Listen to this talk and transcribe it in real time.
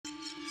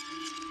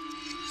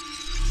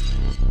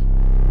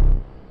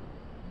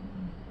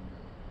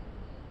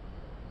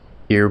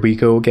Here we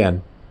go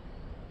again.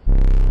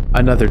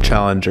 Another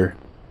challenger.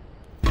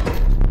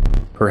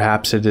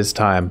 Perhaps it is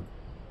time.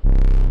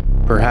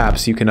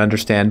 Perhaps you can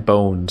understand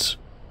bones.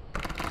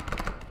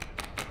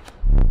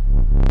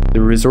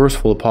 The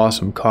resourceful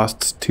opossum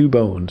costs 2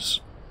 bones.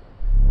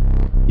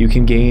 You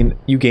gain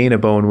a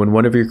bone when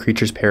one of your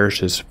creatures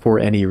perishes for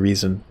any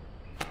reason.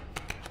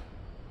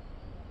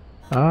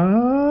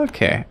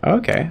 Okay.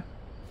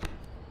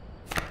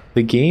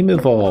 The game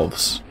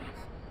evolves.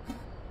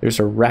 There's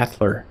a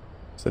rattler.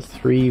 It's a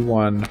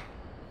 3-1.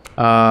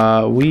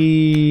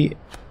 We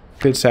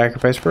could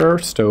sacrifice for our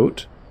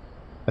stoat.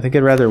 I think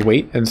I'd rather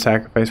wait and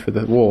sacrifice for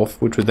the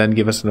wolf, which would then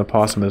give us an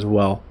opossum as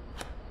well.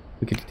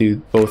 We could do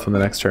both on the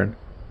next turn.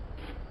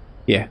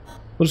 Yeah,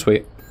 we'll just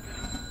wait.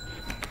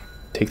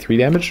 Take 3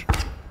 damage.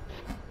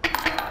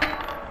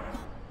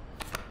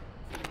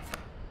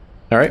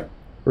 Alright,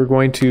 we're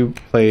going to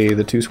play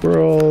the 2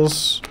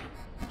 squirrels.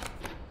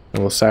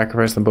 And we'll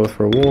sacrifice them both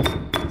for a wolf.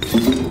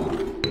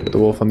 Put the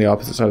wolf on the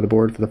opposite side of the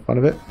board for the fun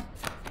of it.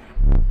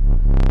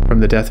 From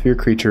the death of your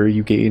creature,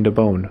 you gained a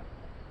bone.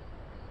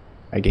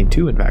 I gained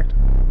 2, in fact.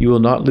 You will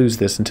not lose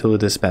this until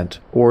it is spent,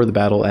 or the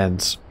battle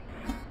ends.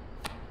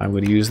 I'm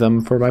going to use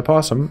them for my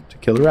possum to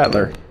kill the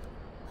rattler.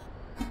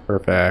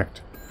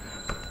 Perfect.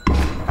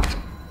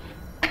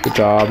 Good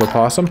job,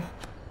 opossum.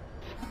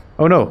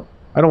 Oh no,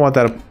 I don't want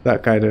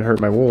that guy to hurt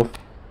my wolf.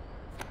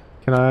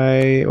 Can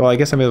I... Well, I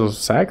guess I may as well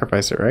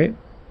sacrifice it, right?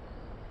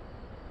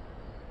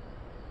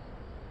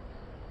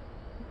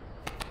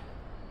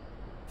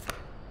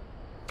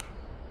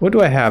 What do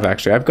I have,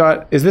 actually? I've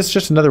got... Is this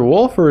just another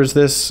wolf, or is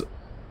this...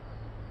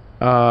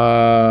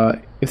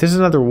 If this is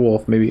another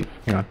wolf, maybe...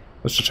 Hang on.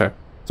 Let's just check.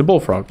 It's a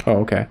bullfrog. Oh,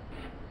 okay.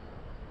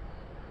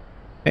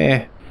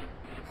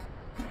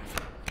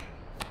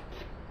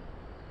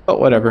 Oh,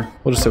 whatever.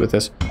 We'll just sit with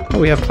this. Oh,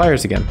 we have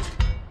pliers again.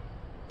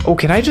 Oh,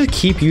 can I just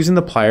keep using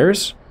the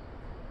pliers?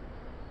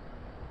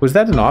 Was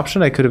that an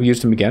option? I could have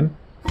used them again.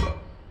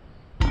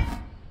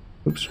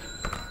 Oops.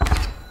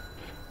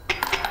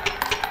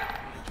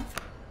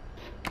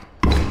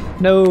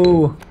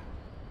 No!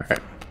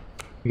 Alright.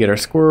 We get our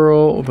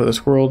squirrel. We'll put the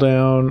squirrel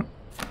down.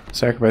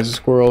 Sacrifice a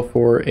squirrel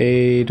for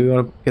a... Do we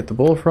want to get the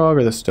bullfrog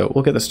or the stoat?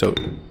 We'll get the stoat.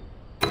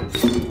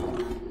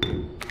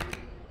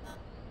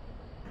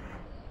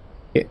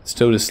 Okay,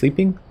 stoat is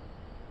sleeping.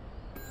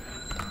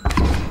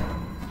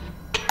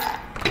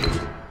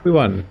 We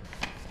won.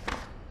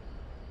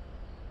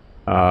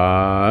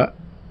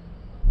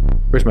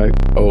 Where's my...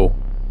 Oh.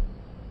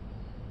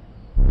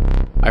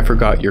 I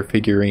forgot your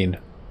figurine.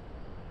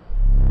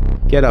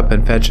 Get up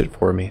and fetch it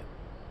for me.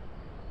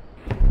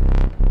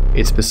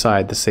 It's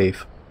beside the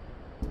safe.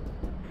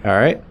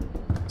 Alright.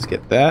 Let's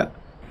get that.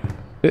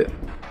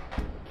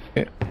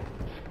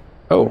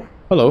 Oh,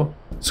 hello.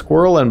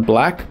 Squirrel and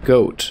black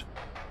goat.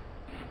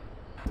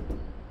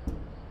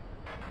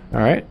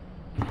 Alright.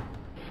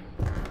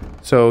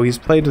 So he's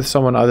played with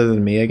someone other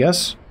than me, I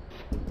guess.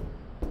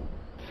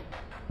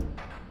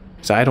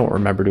 Because I don't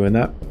remember doing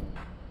that.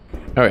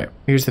 Alright,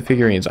 here's the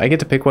figurines. I get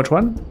to pick which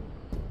one?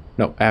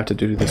 No, I have to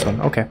do this one.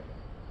 Okay.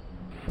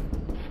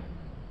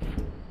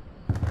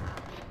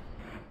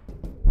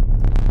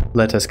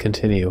 Let us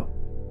continue.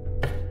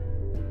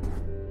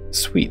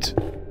 Sweet.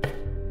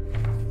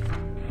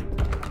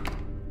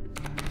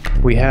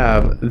 We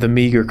have the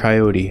meager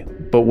coyote,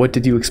 but what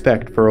did you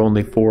expect for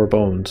only 4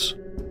 bones?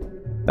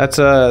 That's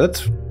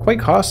quite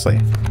costly.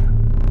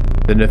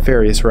 The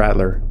nefarious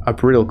rattler, a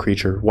brittle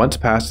creature, once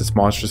past its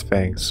monstrous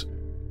fangs.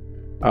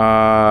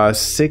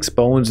 6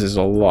 bones is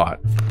a lot.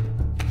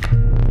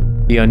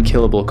 The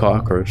unkillable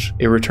cockroach.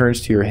 It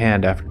returns to your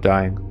hand after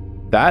dying.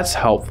 That's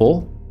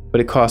helpful, but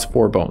it costs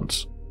 4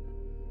 bones.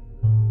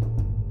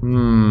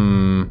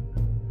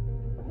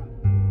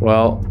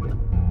 Well,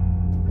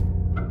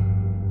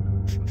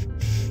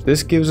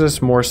 this gives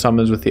us more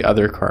summons with the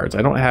other cards.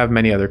 I don't have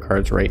many other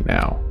cards right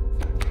now.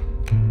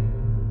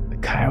 The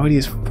coyote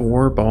is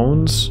 4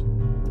 bones?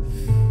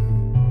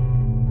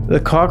 The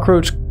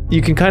cockroach,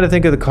 you can kind of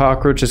think of the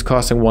cockroach as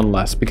costing 1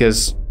 less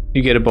because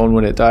you get a bone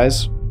when it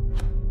dies.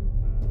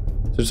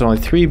 So there's only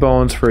 3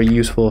 bones for a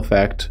useful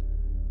effect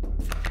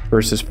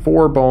versus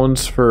 4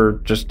 bones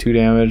for just 2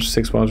 damage,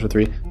 6 bones for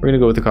 3. We're gonna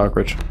go with the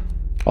cockroach.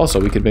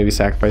 Also, we could maybe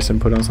sacrifice and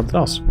put on something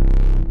else.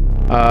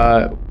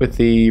 With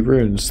the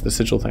runes, the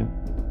sigil thing.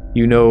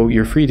 You know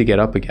you're free to get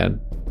up again.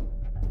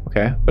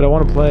 Okay, but I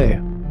want to play.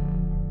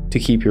 To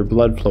keep your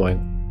blood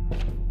flowing.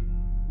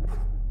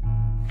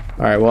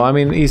 Alright, well, I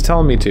mean, he's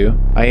telling me to.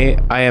 I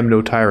am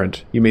no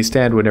tyrant. You may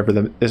stand whenever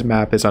this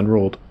map is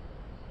unrolled.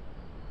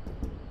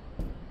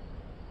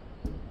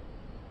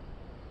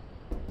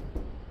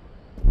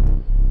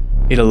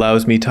 It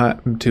allows me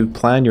time to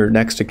plan your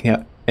next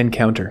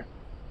encounter.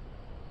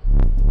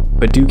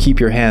 But do keep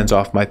your hands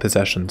off my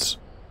possessions.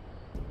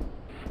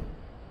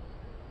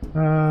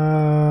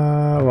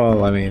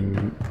 Well, I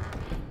mean...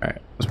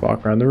 Alright, let's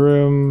walk around the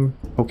room.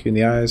 Poke you in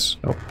the eyes.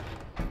 Nope.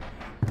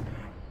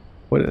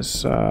 What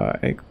is,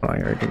 hey, come on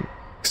here. I can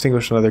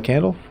extinguish another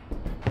candle.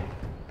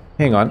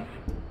 Hang on.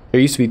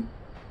 There used to be...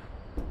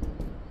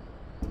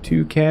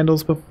 2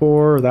 candles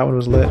before, or that one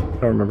was lit. I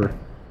don't remember.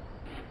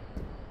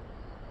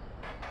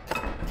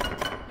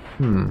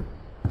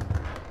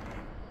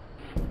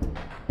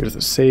 Here's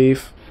the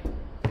safe.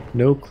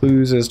 No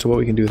clues as to what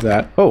we can do with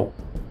that. Oh!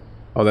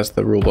 Oh, that's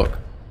the rule book.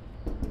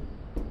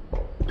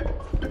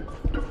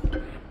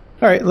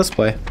 Alright, let's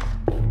play.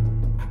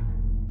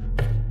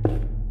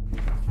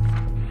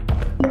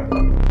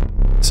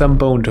 Some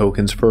bone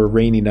tokens for a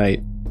rainy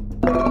night.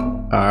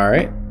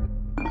 Alright.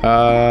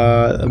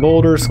 A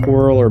boulder,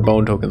 squirrel, or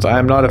bone tokens.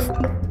 I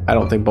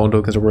don't think bone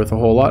tokens are worth a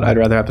whole lot. I'd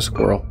rather have a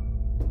squirrel.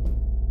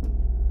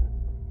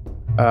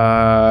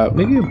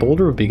 Maybe a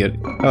boulder would be good.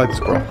 I like the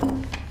squirrel.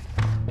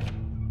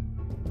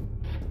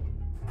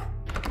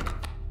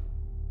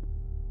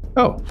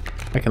 Oh,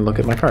 I can look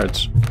at my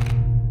cards.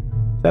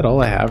 Is that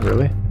all I have,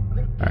 really?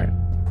 Alright.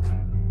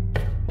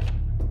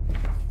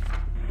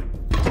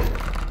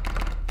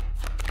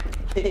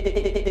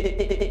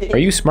 Are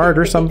you smart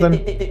or something?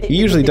 He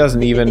usually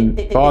doesn't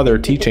even bother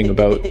teaching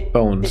about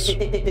bones.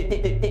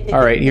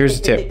 Alright, here's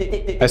a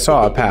tip. I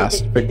saw a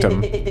past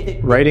victim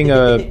writing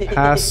a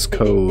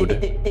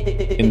passcode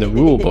in the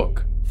rule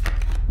book.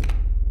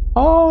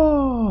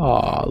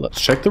 Oh, let's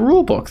check the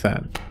rule book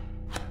then.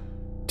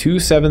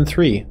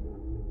 273.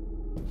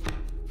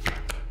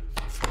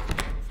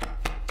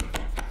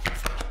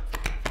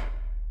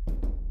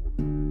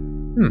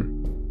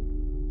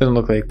 Doesn't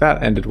look like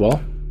that ended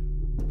well.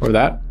 Or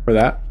that, or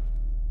that.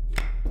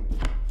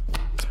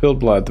 Spilled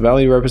blood. The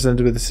value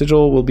represented with the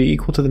sigil will be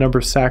equal to the number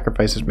of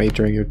sacrifices made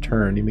during your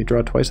turn. You may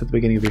draw twice at the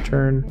beginning of your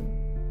turn.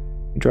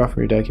 You draw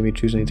from your deck. You may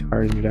choose any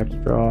card in your deck to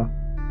draw.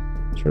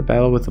 Start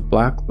battle with the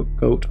black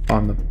goat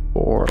on the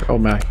board. Oh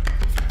my.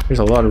 There's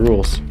a lot of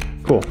rules.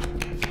 Cool.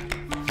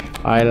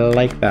 I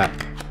like that.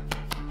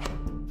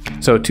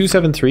 So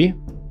 273.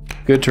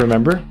 Good to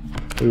remember.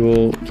 We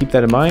will keep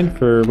that in mind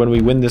for when we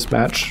win this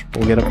match.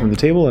 We'll get up from the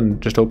table and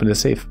just open the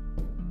safe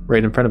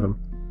right in front of him.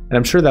 And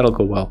I'm sure that'll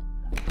go well.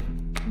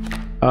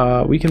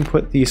 We can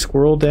put the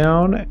squirrel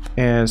down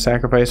and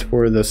sacrifice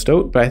for the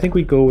stoat, but I think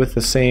we go with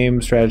the same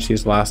strategy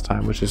as last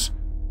time, which is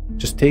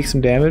just take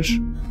some damage,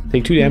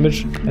 take 2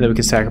 damage, and then we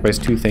can sacrifice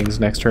 2 things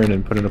next turn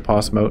and put an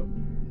opossum out.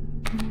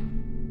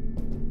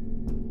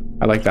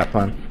 I like that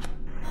plan.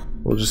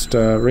 We'll just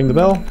ring the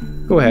bell.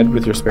 Go ahead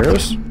with your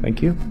sparrows.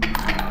 Thank you.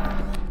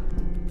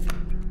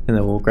 And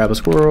then we'll grab a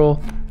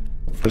squirrel,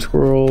 put a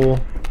squirrel,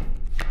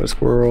 put a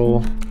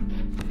squirrel,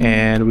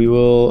 and we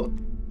will,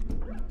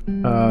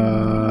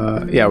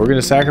 yeah, we're going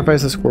to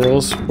sacrifice the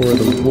squirrels for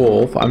the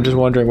wolf. I'm just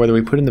wondering whether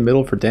we put it in the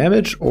middle for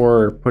damage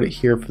or put it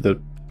here for the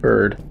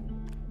bird.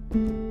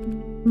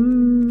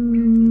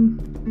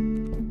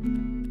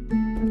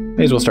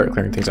 May as well start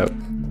clearing things out.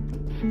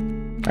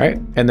 Alright,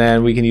 and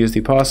then we can use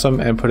the possum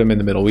and put him in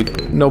the middle.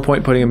 No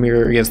point putting him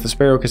here against the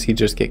sparrow because he'd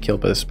just get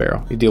killed by the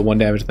sparrow. He'd deal 1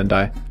 damage then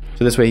die.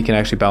 So this way he can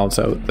actually balance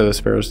out the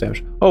sparrow's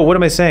damage. Oh, what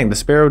am I saying? The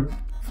sparrow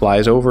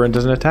flies over and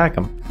doesn't attack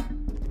him.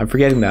 I'm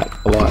forgetting that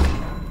a lot.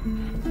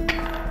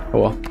 Oh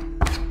well.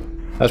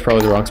 That's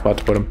probably the wrong spot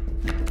to put him.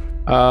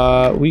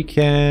 We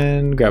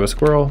can grab a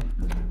squirrel.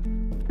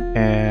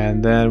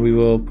 And then we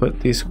will put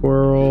the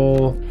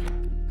squirrel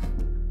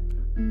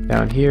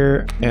down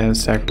here and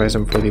sacrifice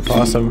him for the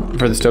possum,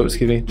 for the stoat,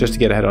 excuse me, just to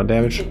get ahead on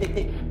damage.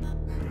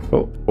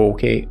 Oh,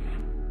 okay.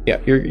 Yeah,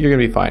 you're gonna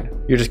be fine.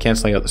 You're just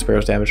canceling out the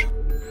sparrow's damage.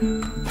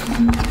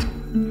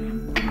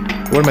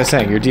 What am I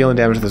saying? You're dealing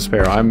damage to the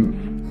sparrow.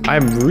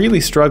 I'm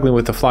really struggling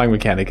with the flying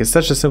mechanic. It's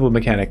such a simple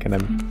mechanic, and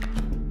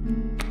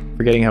I'm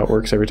forgetting how it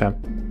works every time.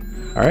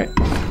 All right,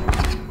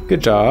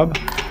 good job.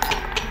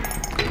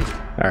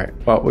 All right,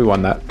 well, we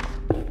won that.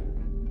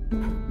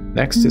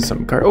 Next is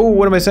some card. Oh,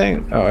 what am I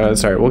saying? Oh,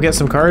 sorry. We'll get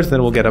some cards,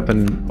 then we'll get up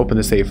and open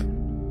the safe.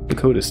 The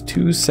code is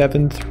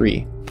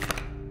 273.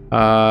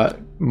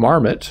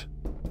 Marmot.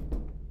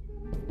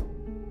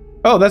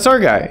 Oh, that's our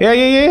guy.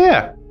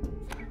 Yeah.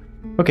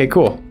 Okay,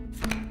 cool.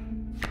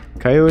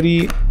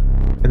 Coyote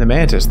and the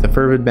mantis, the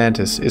fervid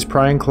mantis, is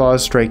prying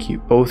claws strike you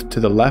both to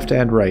the left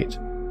and right.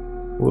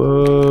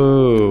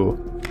 Whoa.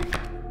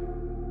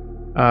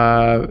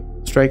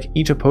 Strike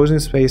each opposing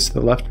space to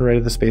the left and right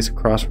of the space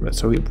across from it.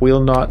 So we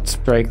will not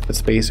strike the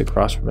space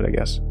across from it, I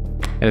guess.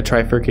 And a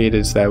trifurcate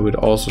is that would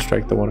also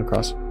strike the one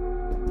across.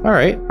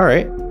 Alright.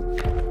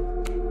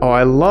 Oh,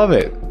 I love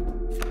it.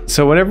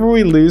 So whenever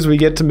we lose, we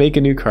get to make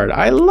a new card.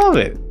 I love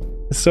it.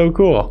 It's so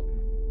cool.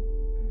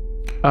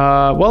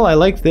 Well, I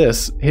like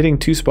this. Hitting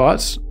 2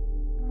 spots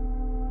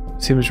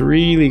seems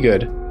really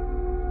good.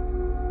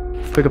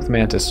 Pick up the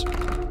mantis.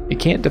 It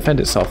can't defend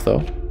itself,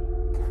 though.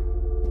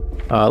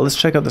 Let's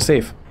check out the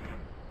safe.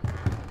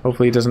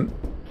 Hopefully it doesn't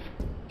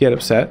get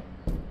upset.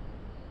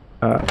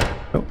 Oh,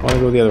 I want to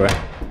go the other way.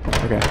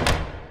 Okay.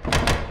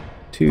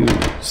 2,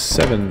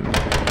 7,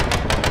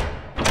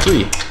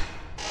 3.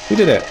 We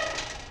did it.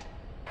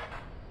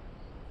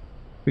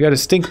 We got a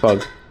stink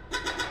bug.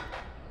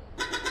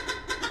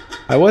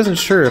 I wasn't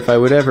sure if I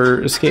would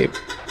ever escape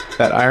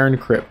that iron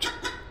crypt.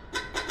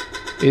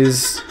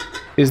 Is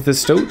the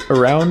stoat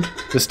around?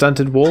 The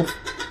stunted wolf?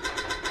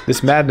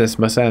 This madness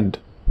must end.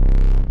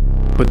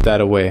 Put that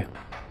away.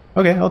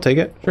 Okay, I'll take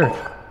it. Sure.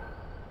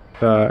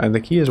 and the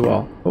key as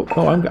well. Oh,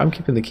 no, I'm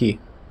keeping the key.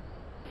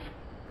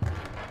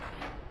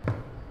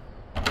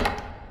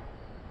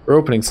 We're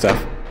opening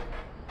stuff.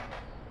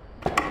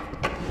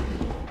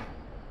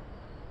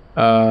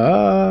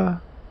 I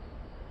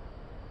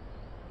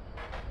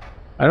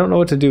don't know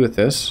what to do with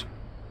this.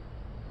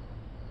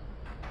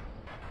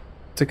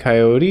 It's a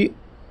coyote.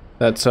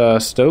 That's a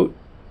stoat.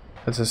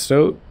 That's a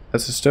stoat.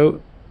 That's a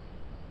stoat.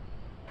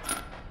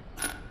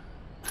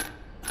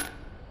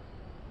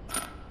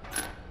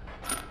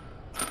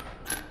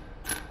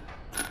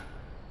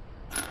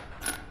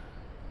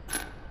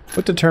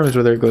 What determines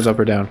whether it goes up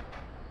or down?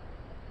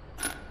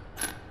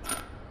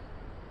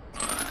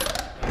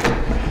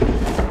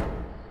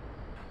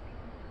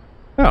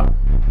 Oh.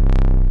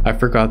 I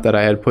forgot that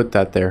I had put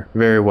that there.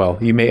 Very well.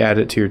 You may add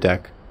it to your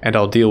deck, and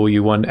I'll deal with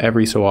you one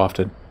every so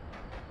often.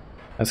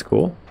 That's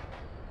cool.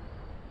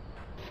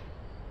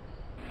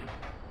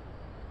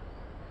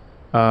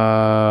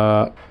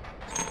 Oh.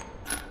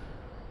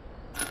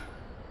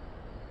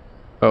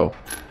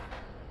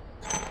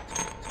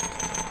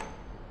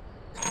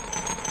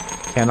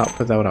 Cannot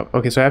put that one up.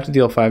 Okay, so I have to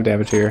deal 5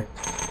 damage here.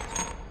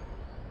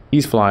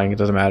 He's flying, it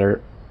doesn't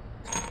matter.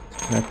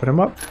 Can I put him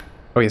up?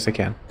 Oh yes, I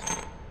can.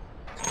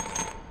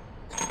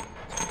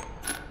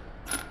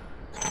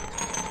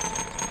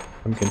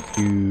 I'm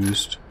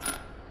confused.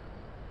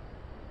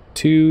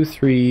 2,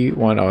 3,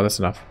 1. Oh, that's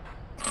enough.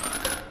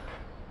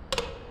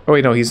 Oh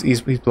wait, no,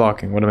 he's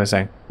blocking. What am I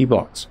saying? He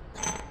blocks.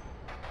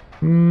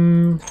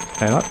 Can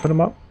I not put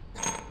him up?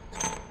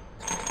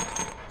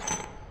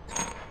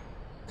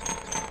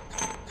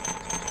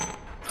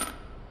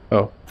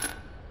 Oh.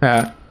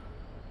 Ah.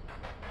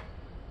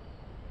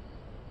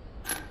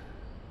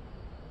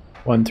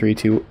 1, 3,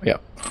 2. Yeah.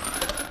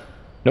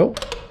 Nope.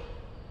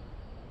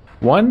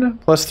 1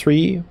 plus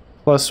 3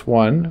 plus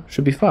 1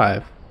 should be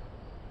 5.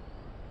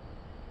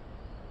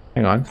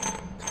 Hang on.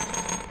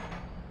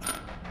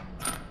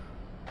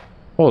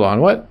 Hold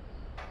on, what?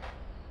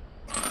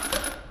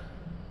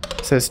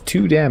 It says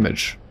 2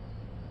 damage.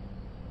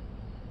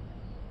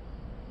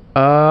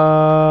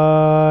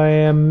 I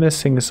am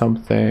missing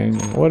something.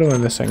 What am I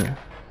missing?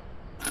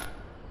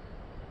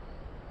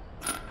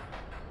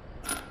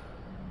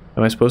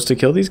 Am I supposed to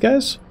kill these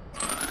guys?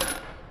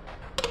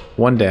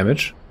 1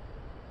 damage.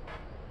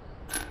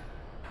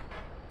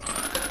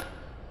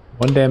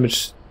 1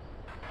 damage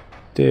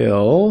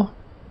still.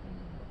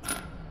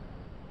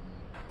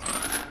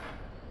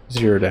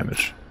 0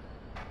 damage.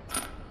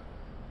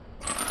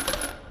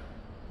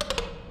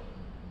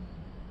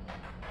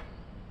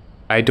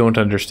 I don't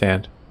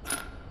understand.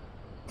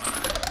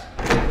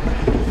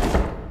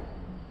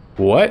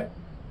 What?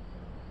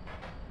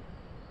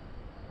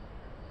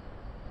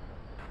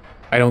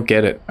 I don't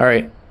get it.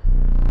 Alright.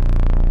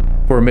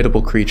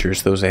 Formidable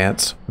creatures, those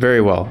ants.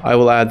 Very well. I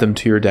will add them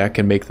to your deck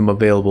and make them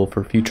available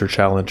for future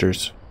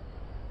challengers.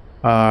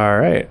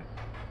 Alright.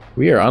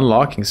 We are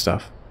unlocking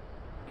stuff.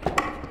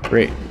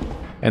 Great.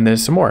 And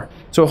there's some more.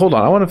 So hold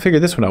on, I want to figure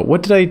this one out.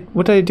 What did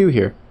I do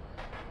here?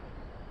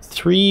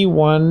 3,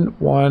 1,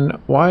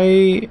 1.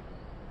 Why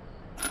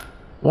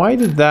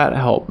did that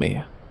help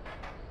me?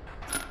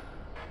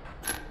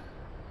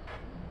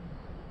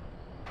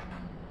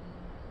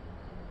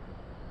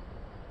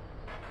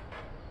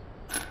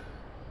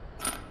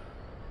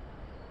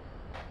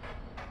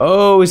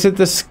 Oh, is it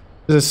the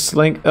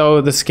slink?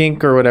 Oh, the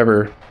skink or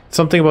whatever.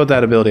 Something about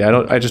that ability.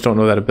 I just don't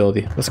know that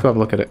ability. Let's go have a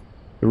look at it.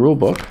 The rule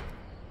book.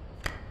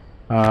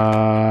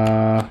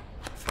 Oh,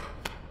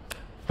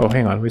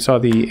 hang on. We saw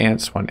the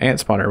ants one.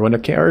 Ant spawner. When a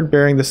card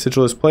bearing the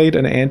sigil is played,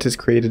 an ant is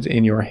created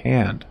in your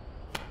hand.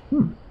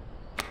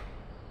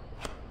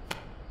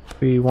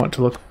 We want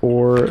to look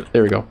for...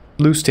 There we go.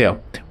 Loose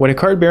tail. When a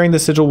card bearing the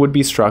sigil would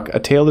be struck, a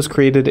tail is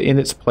created in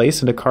its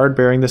place and a card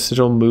bearing the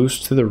sigil moves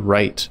to the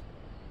right.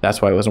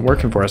 That's why it wasn't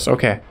working for us.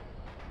 Okay.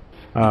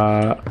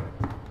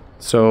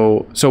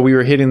 So we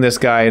were hitting this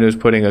guy and it was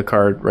putting a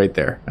card right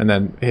there. And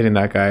then hitting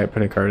that guy,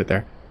 putting a card right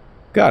there.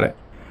 Got it.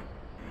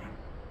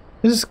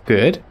 This is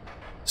good.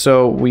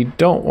 So we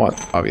don't want...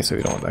 Obviously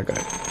we don't want that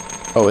guy.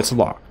 Oh, it's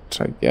locked,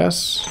 I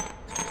guess.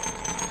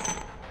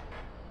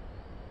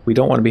 We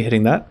don't want to be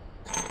hitting that.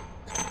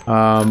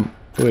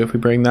 If we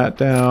bring that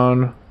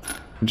down...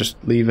 Just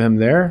leave him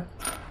there.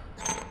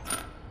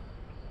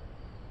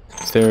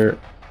 Is there...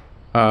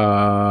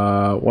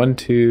 1,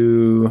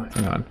 2...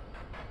 Hang on.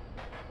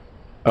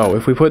 Oh,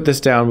 if we put this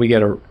down, we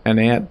get an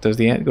ant. Does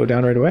the ant go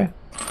down right away?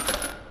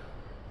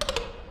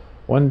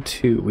 1,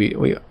 2...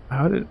 We...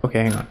 How did...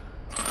 Okay, hang on.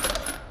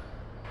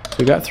 So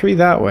we got 3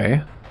 that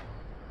way.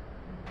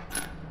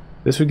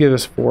 This would give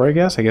us 4, I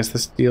guess. I guess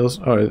this deals...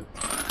 Oh.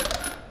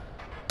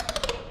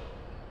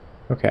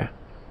 Okay.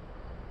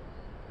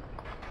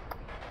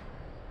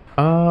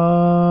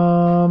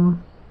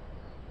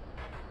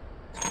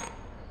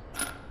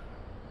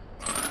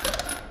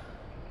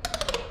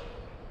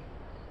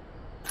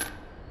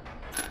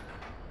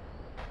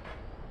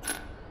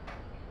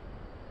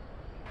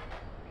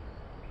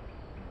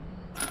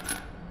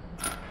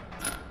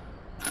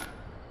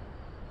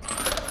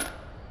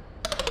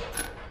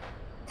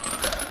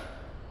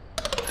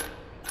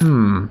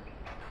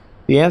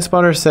 The ant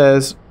spawner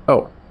says,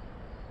 the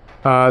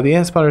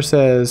ant spawner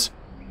says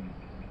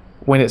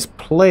when it's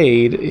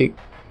played, it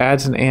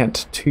adds an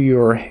ant to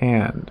your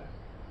hand.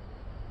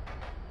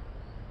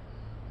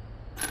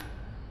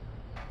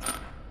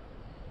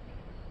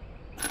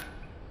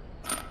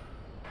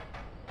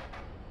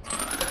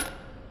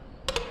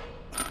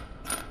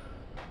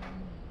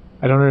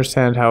 I don't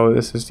understand how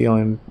this is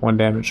dealing 1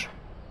 damage.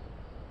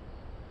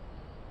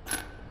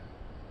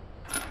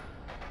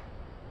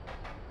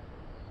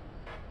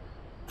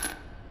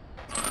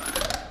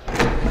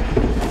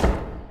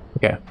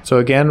 Okay, so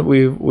again,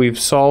 we've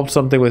solved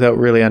something without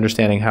really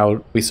understanding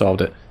how we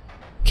solved it.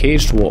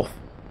 Caged wolf.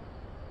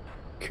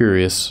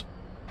 Curious.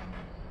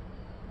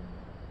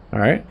 All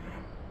right.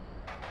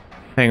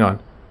 Hang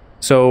on.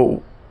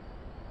 So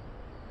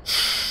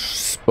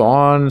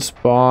spawn,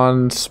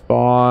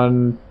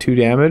 2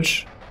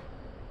 damage.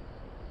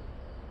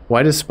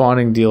 Why does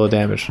spawning deal a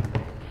damage?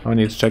 I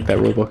need to check that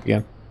rulebook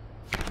again.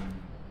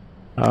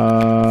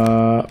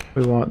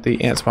 We want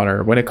the ant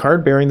spawner. When a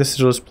card bearing the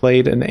sigil is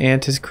played, an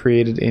ant is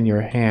created in your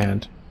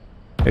hand.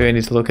 Maybe I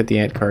need to look at the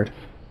ant card.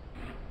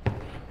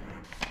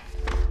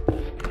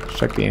 Let's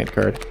check the ant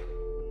card.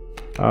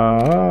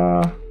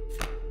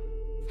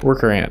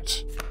 Worker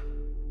ant.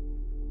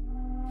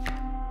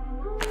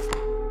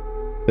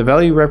 The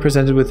value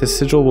represented with this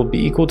sigil will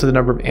be equal to the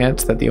number of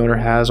ants that the owner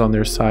has on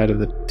their side of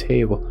the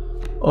table.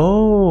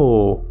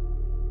 Oh.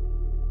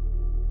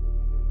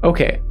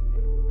 Okay.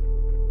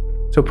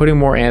 So putting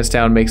more ants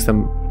down makes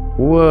them...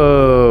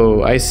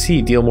 Whoa, I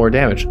see. Deal more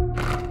damage.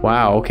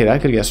 Wow, okay,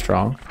 that could get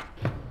strong.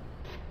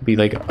 Be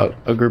like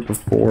a group of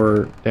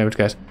 4 damage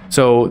guys.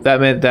 So that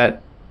meant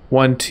that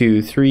 1,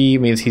 2, 3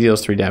 means he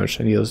deals 3 damage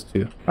and he deals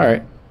 2.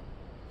 Alright.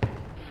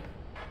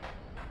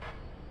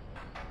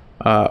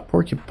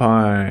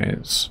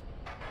 Porcupines.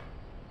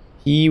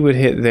 He would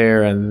hit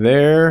there and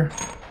there.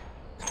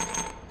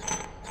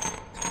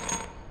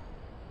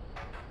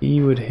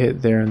 He would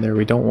hit there and there.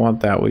 We don't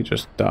want that. We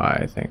just die,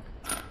 I think.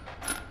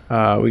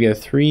 We get a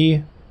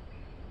 3.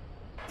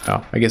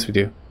 Oh, I guess we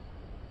do.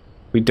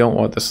 We don't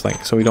want the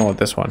slink, so we don't want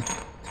this one.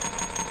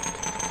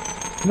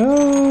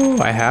 No,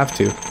 I have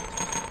to.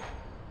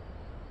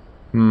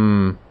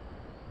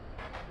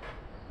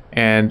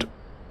 And...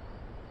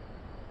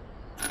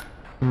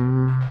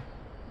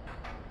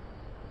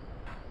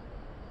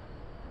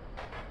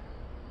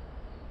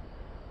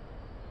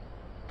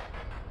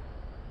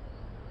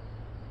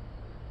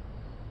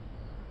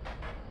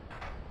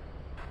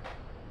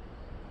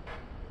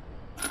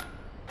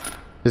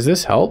 Does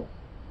this help?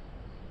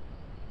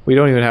 We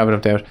don't even have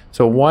enough damage.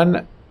 So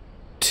 1,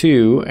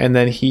 2, and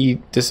then he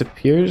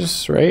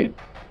disappears, right?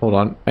 Hold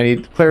on. I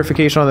need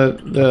clarification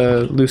on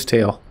the loose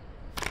tail.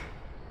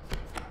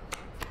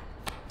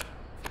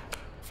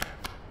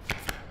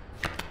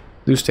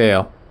 Loose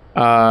tail.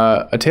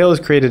 A tail is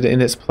created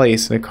in its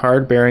place, and a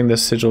card bearing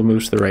this sigil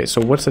moves to the right.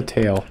 So what's a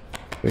tail?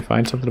 Can we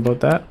find something about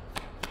that?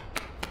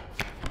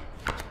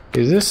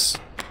 Is this...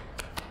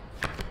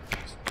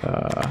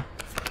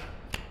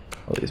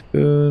 all these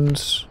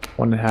boons,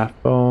 1.5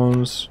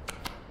 bones.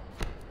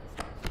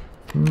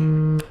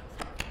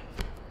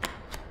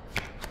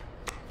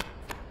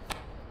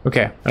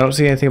 Okay, I don't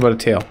see anything about a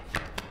tail.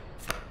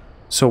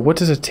 So what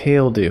does a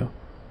tail do?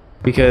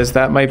 Because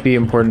that might be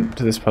important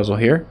to this puzzle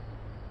here.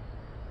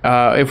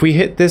 If we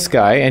hit this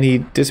guy and he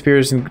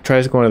disappears and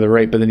tries to go to the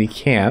right, but then he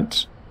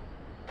can't,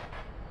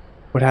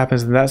 what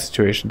happens in that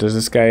situation? Does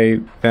this guy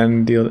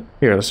then deal...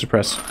 Here, let's just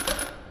press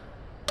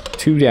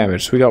 2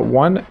 damage. So we got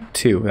 1,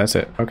 2. That's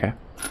it. Okay.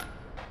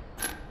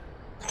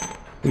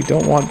 We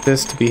don't want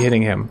this to be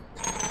hitting him.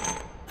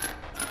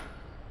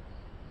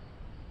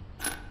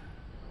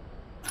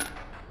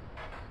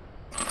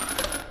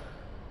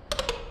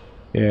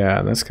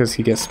 Yeah, that's because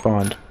he gets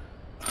spawned.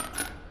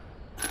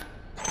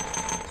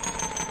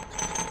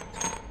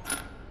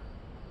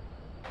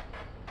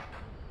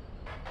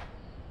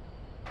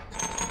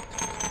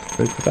 Did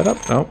we put that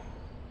up? No.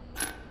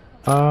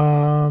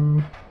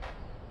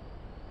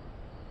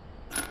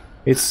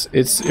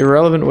 It's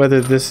irrelevant whether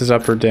this is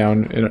up or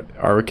down in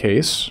our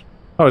case.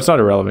 Oh, it's not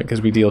irrelevant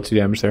because we deal 2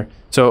 damage there.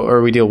 So,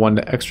 or we deal 1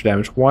 extra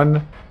damage.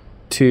 1,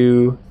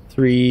 2,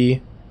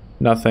 3,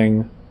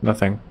 nothing,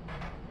 nothing.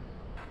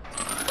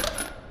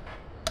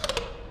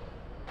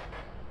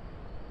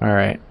 All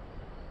right.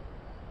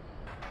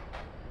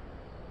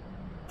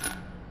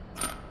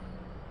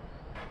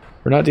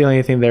 We're not dealing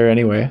anything there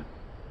anyway.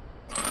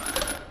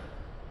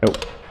 Nope.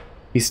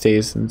 He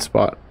stays in the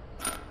spot.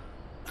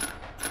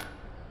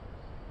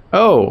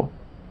 Oh!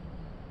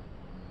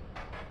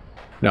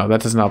 No,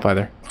 that doesn't help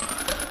either.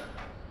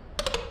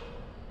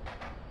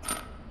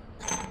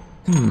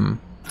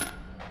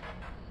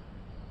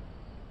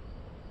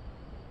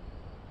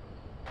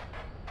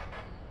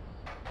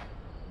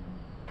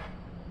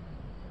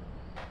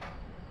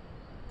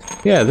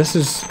 Yeah, this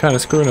is kind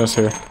of screwing us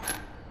here.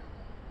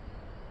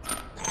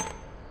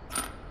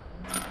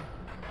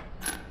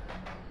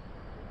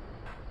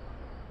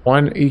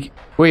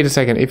 Wait a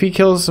second. If he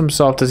kills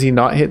himself, does he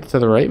not hit to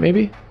the right,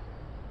 maybe?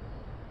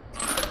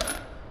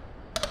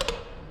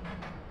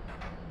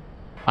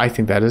 I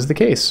think that is the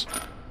case.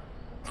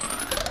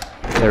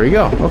 There we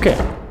go. Okay.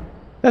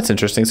 That's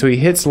interesting. So he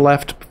hits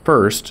left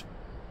first,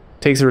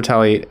 takes a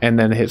retaliate, and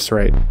then hits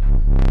right.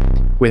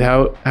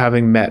 Without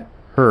having met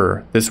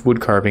her, this wood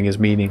carving is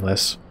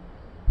meaningless.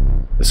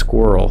 The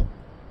squirrel.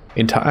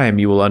 In time,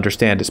 you will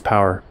understand its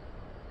power.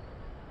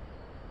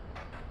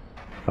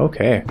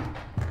 Okay.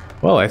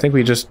 Well, I think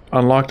we just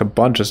unlocked a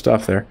bunch of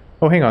stuff there.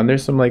 Oh, hang on.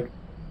 There's some, like...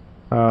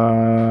 we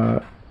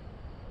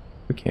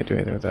can't do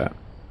anything with that.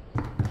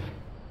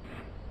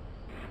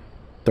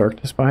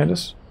 Darkness behind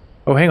us?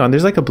 Oh, hang on.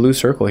 There's, like, a blue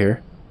circle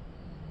here.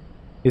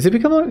 Is it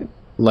becoming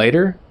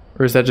lighter?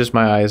 Or is that just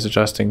my eyes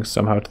adjusting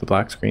somehow to the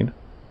black screen?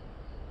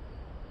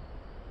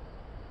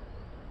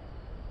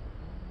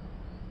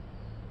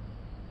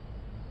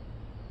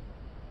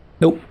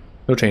 Nope.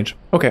 No change.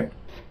 Okay.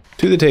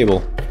 To the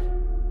table.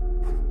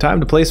 Time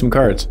to play some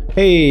cards.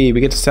 Hey,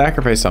 we get to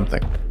sacrifice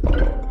something.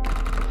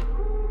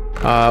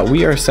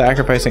 We are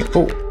sacrificing...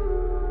 Oh,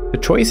 the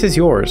choice is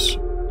yours.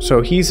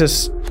 So he's a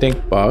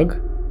stink bug.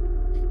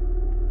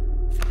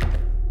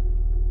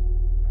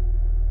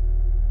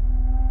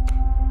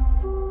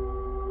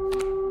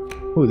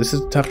 Ooh, this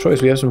is a tough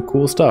choice. We have some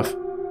cool stuff.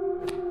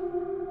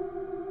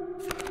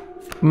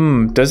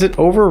 Does it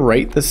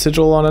overwrite the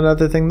sigil on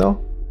another thing though?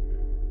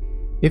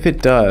 If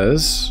it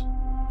does...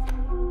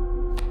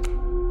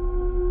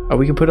 Oh,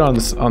 we can put it on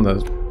this, on the...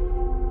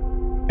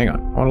 Hang on,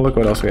 I want to look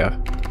what else we have.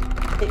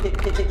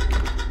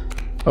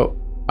 Oh,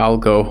 I'll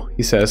go,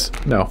 he says.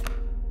 No.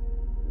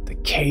 The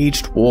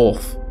Caged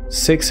Wolf.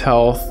 6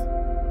 health.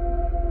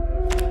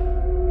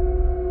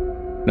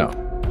 No,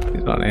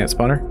 he's not an ant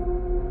spawner.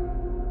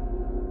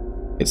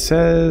 It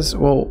says,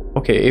 well,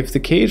 okay, if the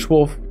Caged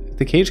Wolf... If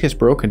the cage gets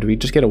broken, do we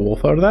just get a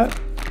wolf out of that?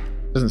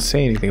 It doesn't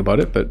say anything about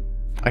it, but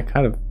I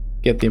kind of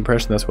get the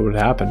impression that's what would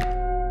happen.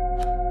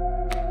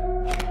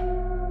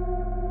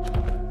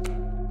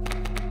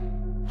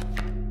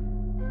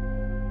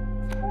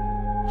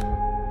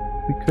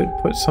 We could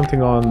put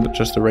something on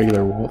just a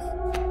regular wolf.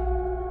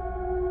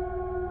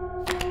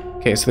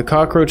 Okay, so the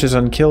cockroach is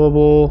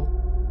unkillable.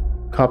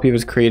 Copy of it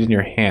is created in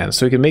your hand.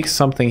 So we can make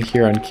something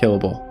here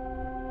unkillable.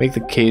 Make the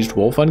caged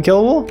wolf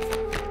unkillable?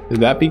 Would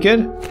that be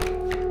good?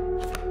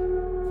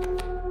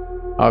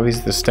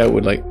 Obviously the stout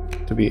would like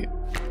to be...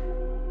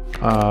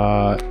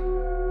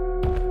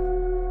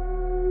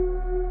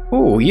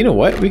 Oh, you know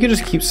what? We could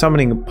just keep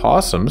summoning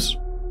possums.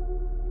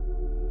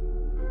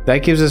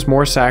 That gives us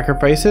more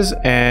sacrifices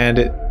and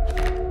it...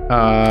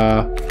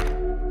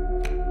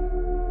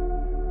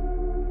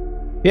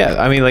 Yeah,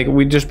 I mean, like,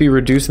 we'd just be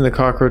reducing the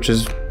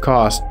cockroach's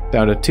cost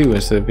down to 2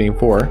 instead of being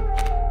 4.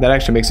 That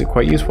actually makes it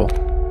quite useful.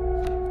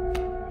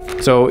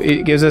 So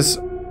it gives us...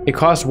 It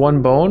costs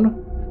 1 bone.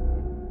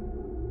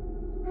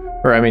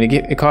 Or, I mean,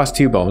 it costs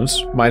 2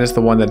 bones, minus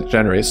the 1 that it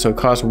generates. So it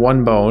costs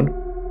 1 bone,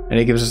 and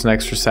it gives us an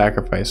extra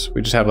sacrifice.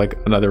 We just have, like,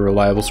 another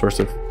reliable source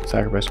of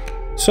sacrifice.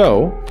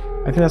 So,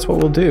 I think that's what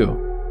we'll do.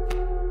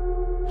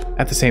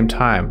 At the same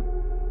time,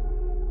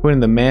 putting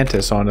the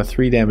mantis on a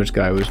 3 damage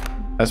guy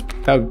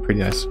that would be pretty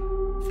nice.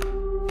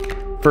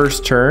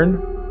 First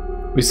turn,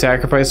 we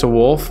sacrifice a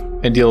wolf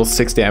and deal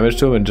 6 damage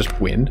to him and just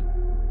win.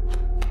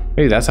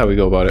 Maybe that's how we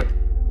go about it.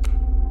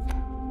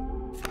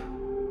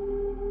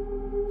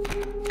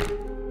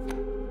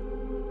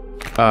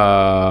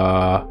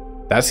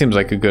 That seems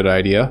like a good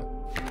idea.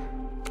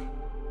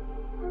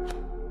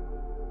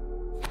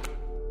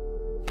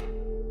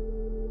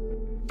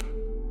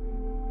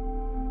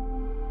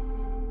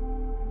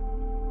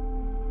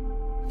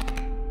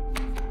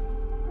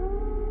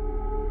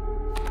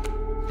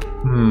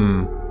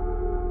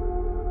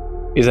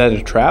 Is that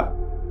a trap?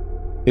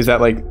 Is that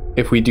like,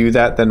 if we do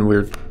that, then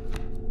we're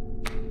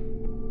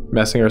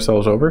messing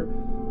ourselves over?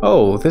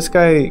 Oh, this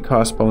guy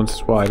costs bones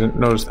as well. I didn't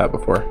notice that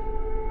before.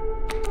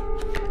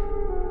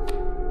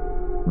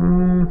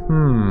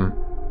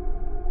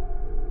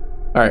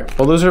 Alright,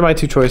 well those are my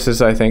 2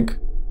 choices, I think.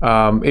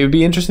 It would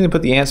be interesting to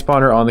put the ant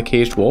spawner on the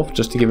caged wolf,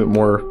 just to give it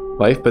more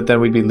life, but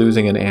then we'd be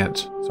losing an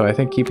ant. So I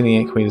think keeping the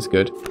ant queen is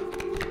good.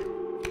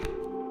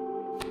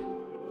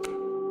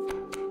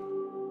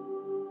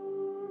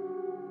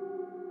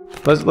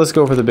 Let's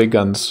go for the big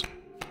guns.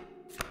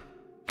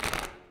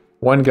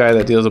 1 guy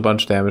that deals a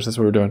bunch of damage, that's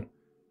what we're doing.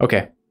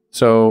 Okay,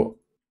 so...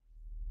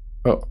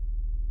 Oh,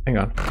 hang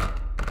on.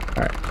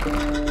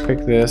 Alright,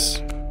 pick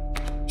this.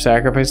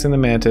 Sacrificing the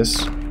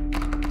mantis.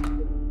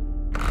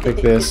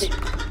 Pick this.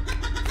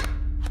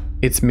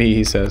 It's me,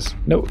 he says.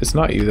 No, it's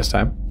not you this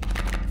time.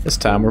 This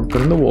time we're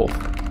putting the wolf.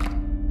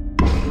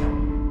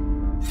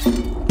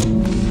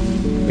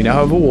 We now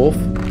have a wolf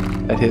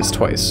that hits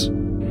twice.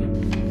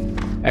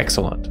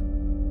 Excellent.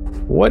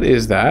 What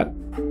is that?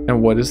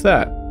 And what is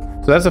that?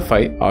 So that's a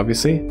fight,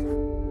 obviously.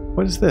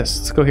 What is this?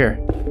 Let's go here.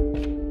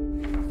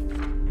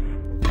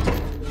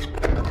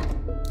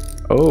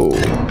 Oh.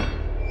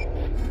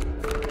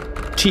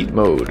 Cheat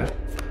mode.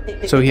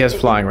 So he has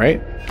flying,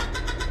 right?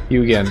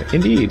 You again.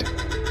 Indeed.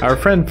 Our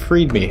friend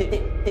freed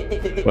me.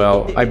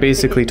 Well, I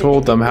basically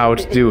told them how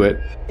to do it.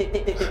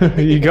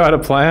 You got a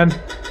plan?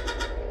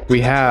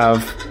 We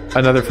have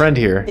another friend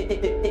here.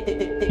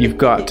 You've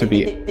got to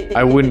be.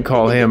 I wouldn't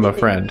call him a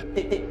friend.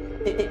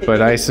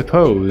 But I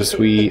suppose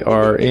we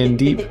are in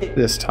deep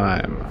this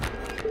time.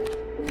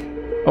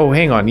 Oh,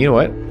 hang on. You know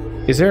what?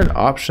 Is there an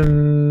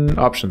option?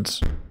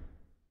 Options.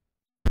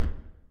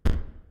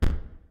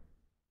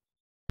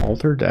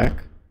 Alter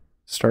deck.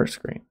 Start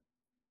screen.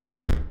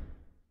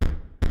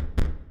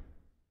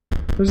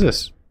 What is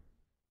this?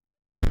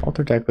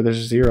 Alter deck, but there's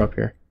a 0 up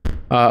here.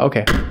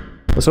 Okay.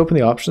 Let's open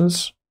the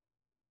options.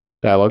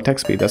 Dialogue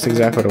text speed. That's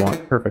exactly what I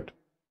want. Perfect.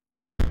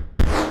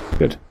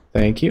 Good.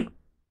 Thank you.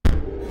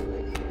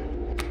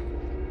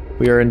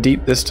 We are in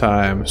deep this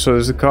time. So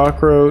there's a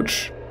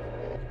cockroach,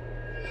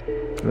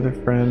 another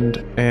friend,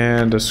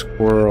 and a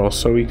squirrel.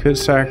 So we could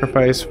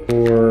sacrifice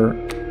for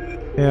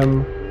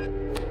him.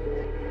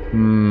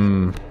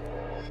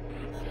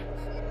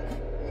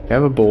 We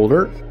have a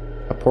boulder,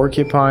 a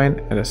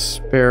porcupine, and a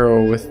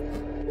sparrow with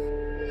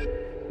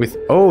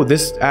oh,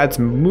 this adds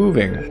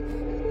moving.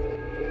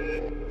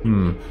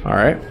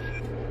 Alright.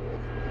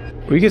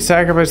 We could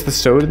sacrifice the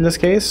stoat in this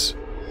case.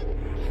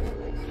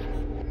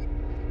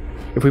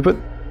 If we put...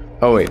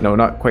 Oh wait, no,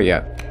 not quite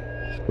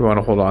yet. We want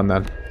to hold on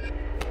then.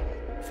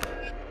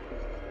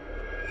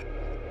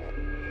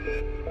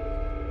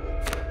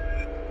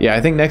 Yeah,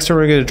 I think next turn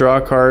we're going to draw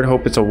a card,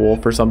 hope it's a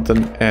wolf or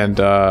something, and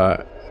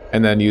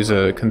then use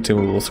a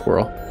consumable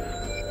squirrel.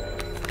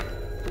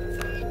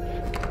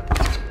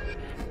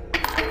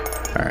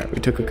 Alright, we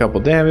took a couple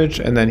damage,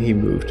 and then he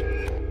moved.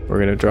 We're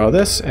going to draw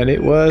this, and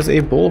it was a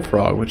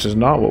bullfrog, which is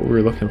not what we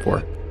were looking for.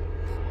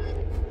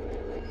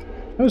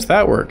 How does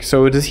that work?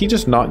 So does he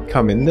just not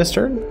come in this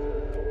turn?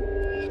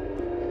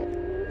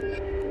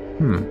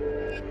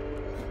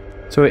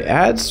 So it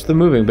adds the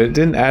moving, but it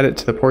didn't add it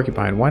to the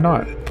porcupine. Why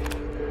not?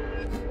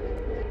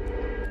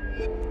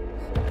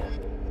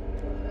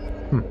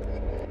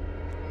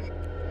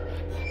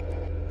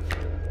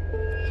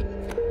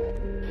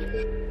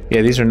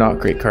 Yeah, these are not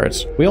great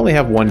cards. We only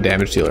have one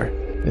damage dealer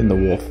in the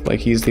wolf. Like,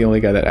 he's the only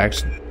guy that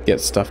actually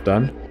gets stuff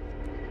done.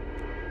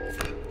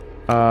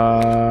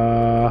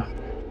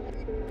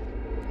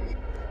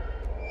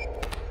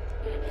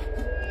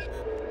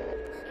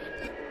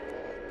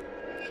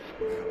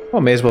 Well,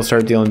 may as well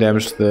start dealing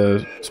damage to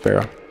the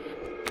sparrow.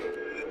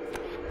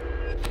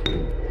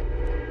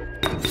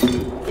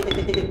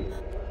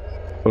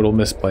 Total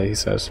misplay, he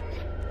says.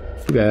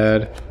 Too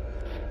bad.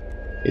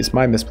 It's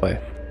my misplay.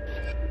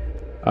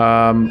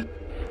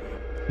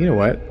 You know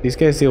what? These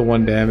guys deal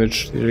 1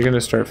 damage. They're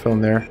gonna start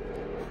filling there.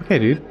 Okay,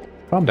 dude.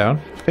 Calm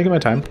down. Taking my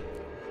time.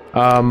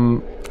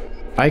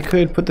 I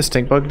could put the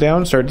stink bug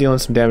down, start dealing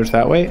some damage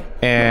that way,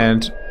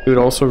 and it would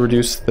also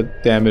reduce the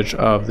damage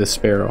of the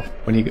sparrow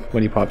when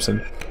he pops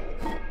in.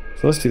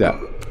 So let's do that.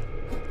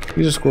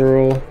 Use a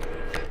squirrel.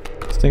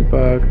 Stink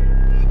bug.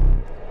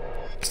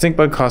 Stink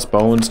bug costs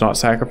bones, not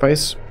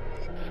sacrifice.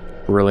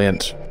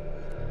 Brilliant.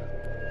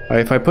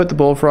 If I put the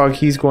bullfrog,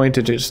 he's going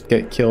to just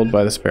get killed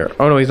by the sparrow.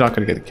 Oh no, he's not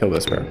going to get killed by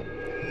the sparrow.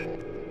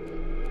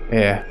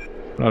 Yeah,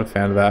 I'm not a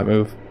fan of that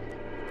move.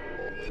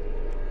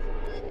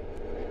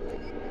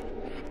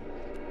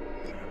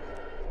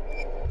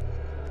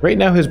 Right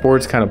now his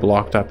board's kind of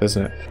blocked up,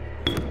 isn't it?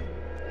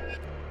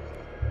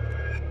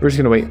 We're just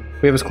going to wait.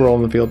 We have a squirrel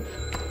in the field.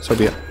 So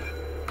be it.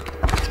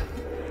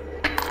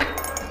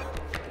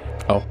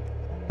 Oh,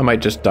 I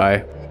might just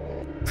die.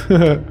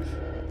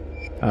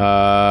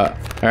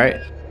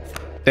 Alright.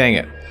 Dang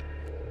it.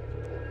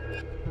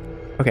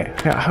 Okay,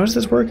 how does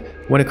this work?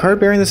 When a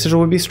card bearing the sigil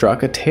would be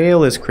struck, a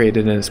tail is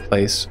created in its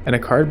place, and a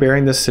card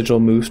bearing the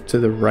sigil moves to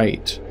the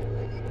right.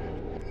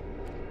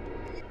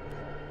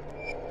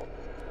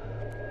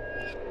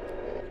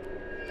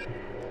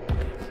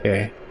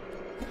 Okay.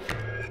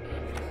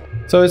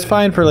 So it's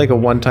fine for like a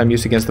one-time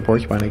use against the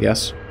porcupine, I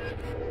guess.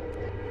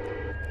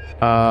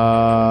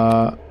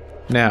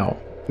 Now,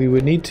 we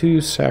would need to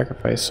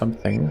sacrifice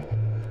something.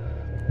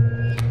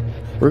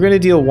 We're going to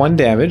deal 1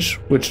 damage,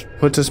 which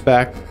puts us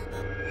back,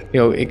 you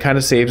know, it kind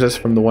of saves us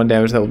from the 1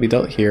 damage that will be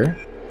dealt here.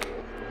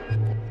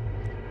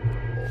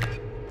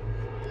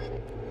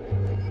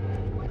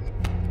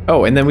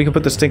 Oh, and then we can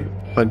put the stink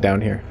bug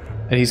down here,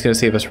 and he's going to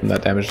save us from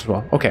that damage as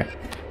well. Okay,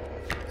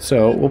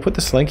 so we'll put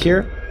the slink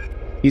here.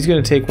 He's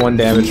going to take 1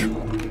 damage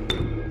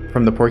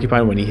from the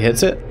porcupine when he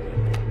hits it,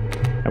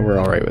 and we're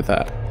alright with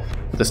that.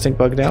 Put the stink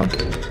bug down.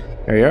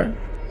 There you are.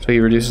 So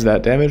he reduces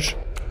that damage.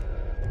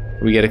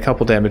 We get a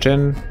couple damage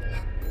in.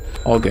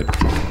 All good.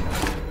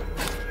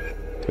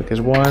 Took his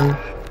 1.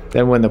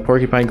 Then when the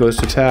porcupine goes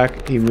to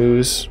attack, he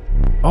moves.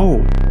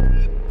 Oh!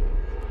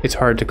 It's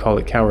hard to call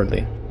it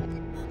cowardly.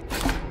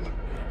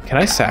 Can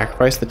I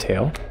sacrifice the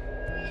tail?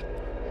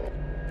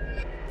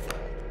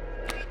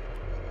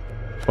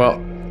 Well,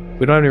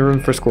 we don't have any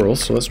room for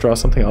squirrels, so let's draw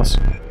something else.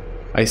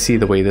 I see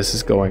the way this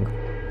is going.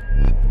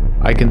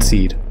 I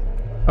concede.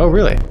 Oh,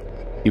 really?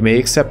 You may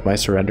accept my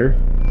surrender,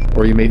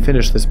 or you may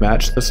finish this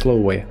match the slow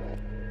way.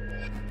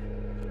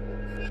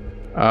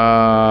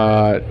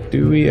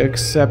 Do we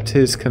accept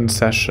his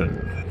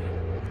concession?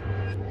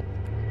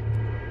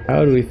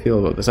 How do we feel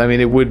about this? I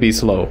mean, it would be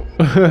slow.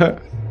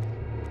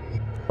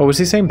 Oh, was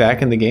he saying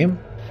back in the game?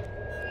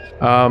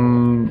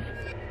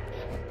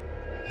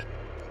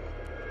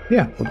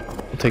 Yeah,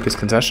 we'll take his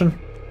concession.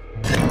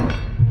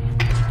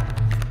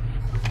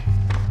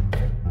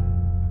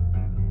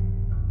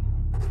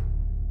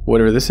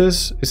 Whatever this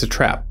is a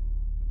trap.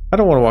 I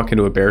don't want to walk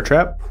into a bear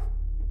trap.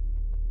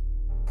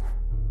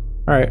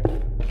 Alright.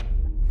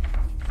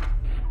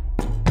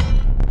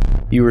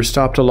 You were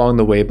stopped along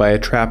the way by a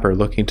trapper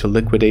looking to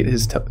liquidate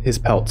his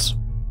pelts.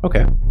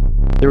 Okay.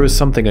 There was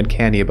something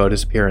uncanny about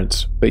his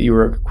appearance, but you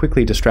were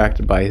quickly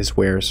distracted by his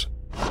wares.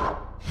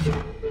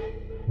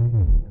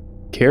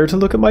 Care to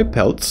look at my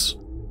pelts?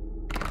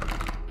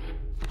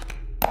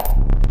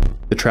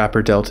 The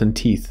trapper dealt in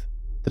teeth,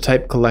 the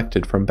type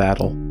collected from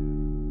battle.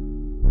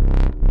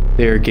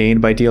 They are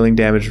gained by dealing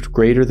damage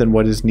greater than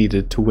what is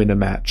needed to win a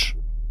match.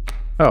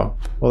 Oh,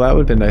 well that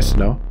would have been nice to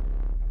know.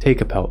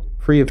 Take a pelt,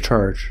 free of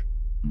charge.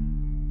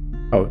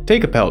 Oh,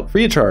 take a pelt,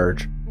 free of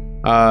charge.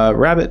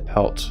 Rabbit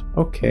pelt.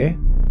 Okay.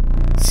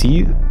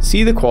 See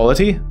the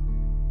quality?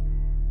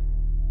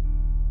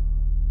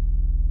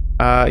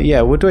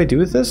 Yeah, what do I do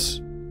with this?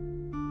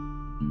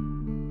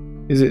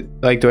 Is it,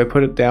 like, do I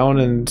put it down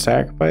and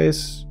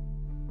sacrifice?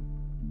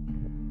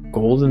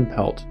 Golden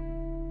pelt.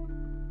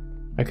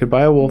 I could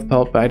buy a wolf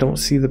pelt, but I don't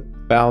see the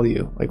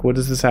value. Like, what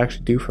does this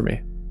actually do for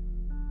me?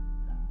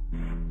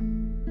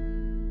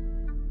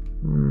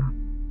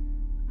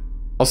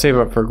 I'll save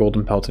up for a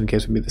golden pelt in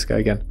case we meet this guy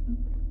again.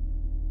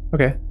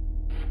 Okay.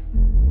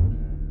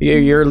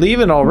 You're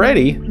leaving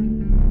already?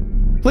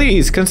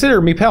 Please,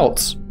 consider me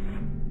pelts.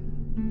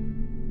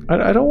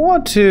 I don't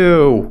want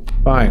to.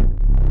 Fine.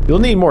 You'll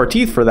need more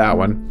teeth for that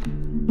one.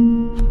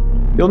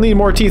 You'll need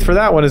more teeth for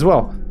that one as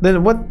well.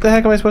 Then what the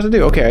heck am I supposed to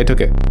do? Okay, I took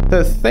it.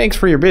 Thanks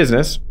for your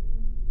business.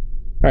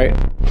 Alright.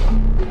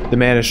 The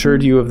man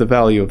assured you of the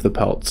value of the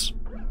pelts.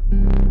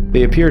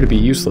 They appear to be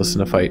useless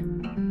in a fight.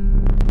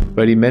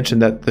 But he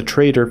mentioned that the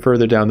trader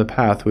further down the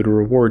path would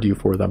reward you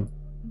for them.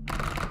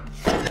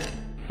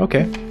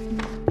 Okay.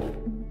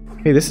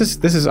 Hey, this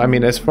is, I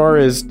mean, as far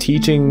as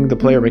teaching the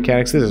player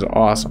mechanics, this is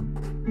awesome.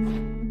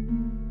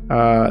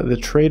 The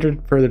trader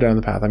further down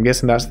the path. I'm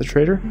guessing that's the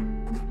trader?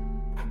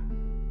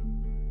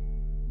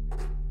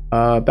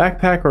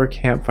 Backpack or a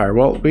campfire?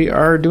 Well, we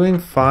are doing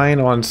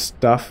fine on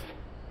stuff.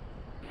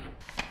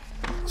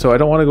 So I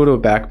don't want to go to a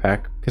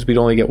backpack, because we'd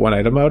only get one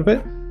item out of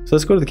it. So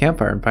let's go to the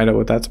campfire and find out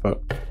what that's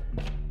about.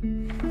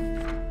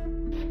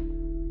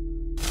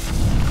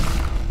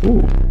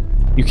 Ooh.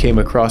 You came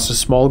across a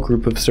small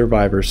group of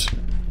survivors.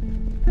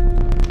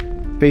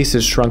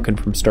 Faces shrunken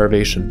from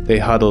starvation, they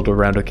huddled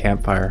around a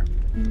campfire.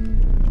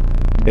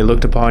 They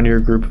looked upon your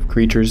group of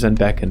creatures and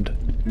beckoned.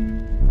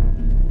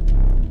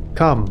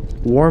 Come,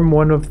 warm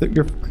one of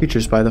your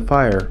creatures by the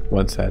fire,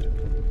 one said.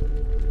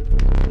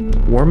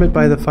 Warm it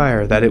by the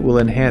fire, that it will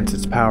enhance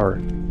its power,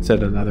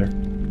 said another.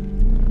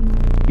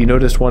 You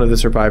noticed one of the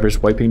survivors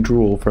wiping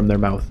drool from their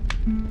mouth.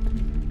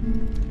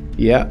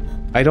 Yeah,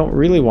 I don't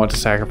really want to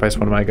sacrifice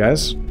one of my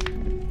guys.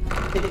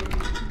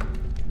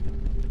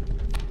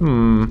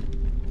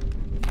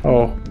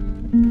 Oh.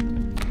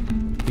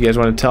 You guys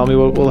want to tell me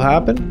what will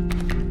happen?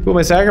 Who am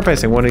I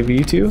sacrificing? One of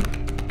you two?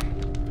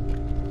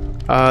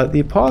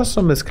 The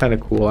opossum is kind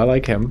of cool. I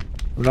like him.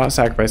 I'm not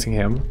sacrificing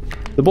him.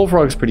 The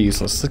bullfrog is pretty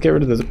useless. Let's get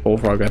rid of the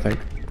bullfrog, I think.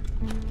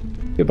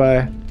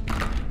 Goodbye.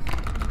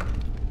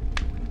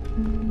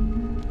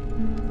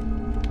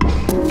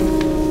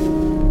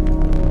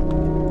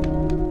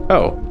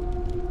 Oh.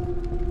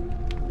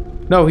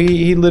 No,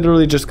 he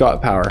literally just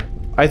got power.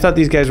 I thought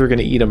these guys were going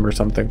to eat him or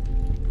something.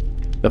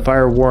 The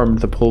fire warmed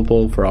the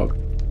bullfrog,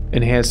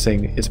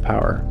 enhancing its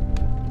power.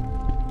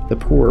 The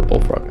poor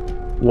bullfrog.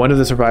 One of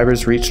the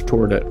survivors reached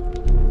toward it.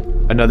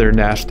 Another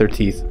gnashed their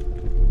teeth.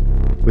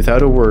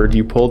 Without a word,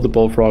 you pulled the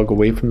bullfrog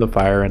away from the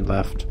fire and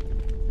left.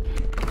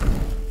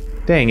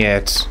 Dang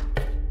it.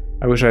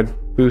 I wish I'd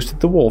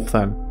boosted the wolf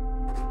then.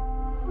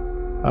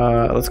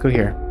 Let's go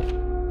here.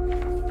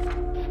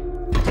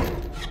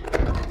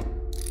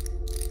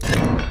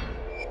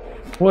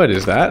 What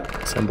is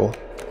that symbol?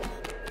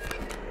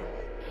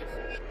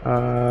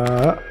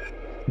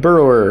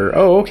 Burrower.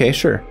 Oh, okay,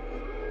 sure.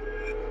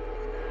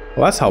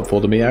 Well, that's helpful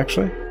to me,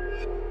 actually.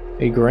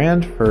 A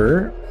grand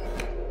fur.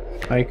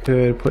 I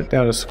could put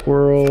down a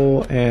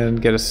squirrel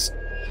and get a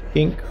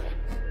skink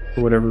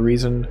for whatever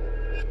reason.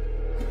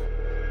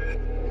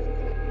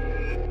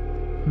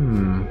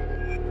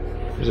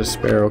 There's a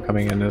sparrow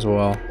coming in as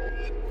well.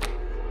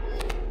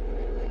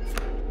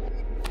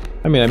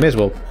 I mean, I may as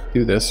well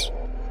do this.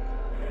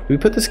 Do we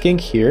put the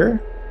skink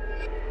here?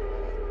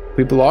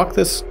 We block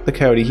the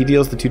coyote, he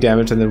deals the 2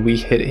 damage, and then we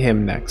hit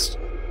him next.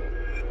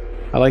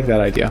 I like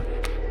that idea.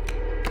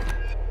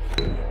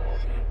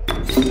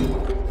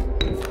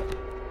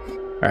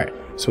 Alright,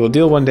 so we'll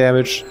deal 1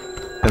 damage,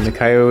 and the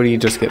coyote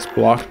just gets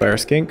blocked by our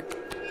skink.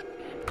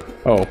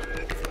 Oh.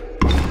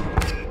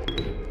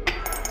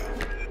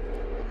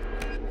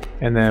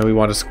 And then we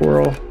want a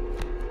squirrel.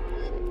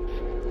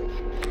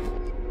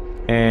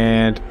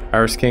 And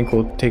our skink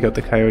will take out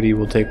the coyote,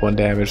 will take 1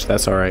 damage,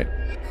 that's alright.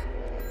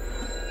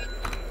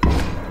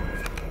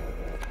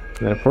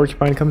 And then a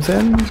porcupine comes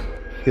in,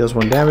 deals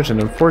 1 damage,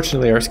 and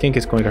unfortunately our skink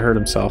is going to hurt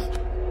himself.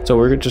 So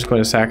we're just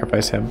going to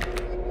sacrifice him.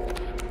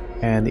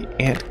 And the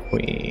Ant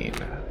Queen.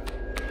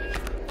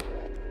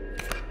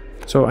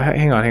 So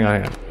hang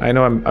on. I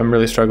know I'm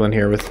really struggling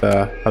here with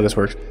how this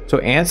works. So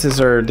ants is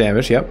our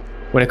damage, yep.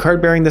 When a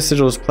card bearing this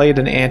sigil is played,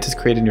 an ant is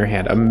created in your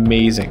hand.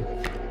 Amazing.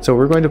 So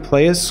we're going to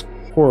play a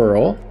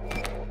squirrel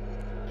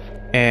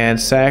and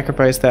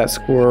sacrifice that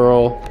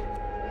squirrel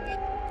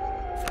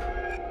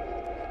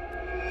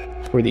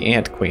for the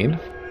Ant Queen.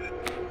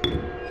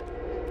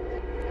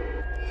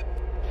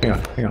 Hang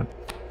on.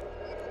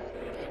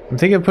 I'm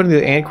thinking of putting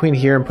the Ant Queen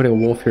here and putting a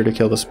wolf here to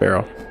kill the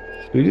sparrow.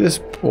 Do we do this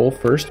wolf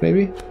first,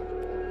 maybe?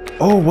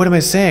 Oh, what am I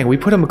saying? We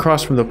put him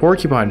across from the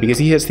porcupine because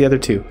he hits the other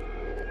two.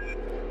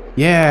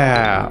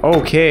 Yeah,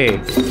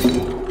 okay.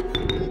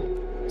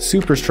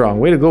 Super strong.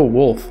 Way to go,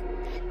 wolf.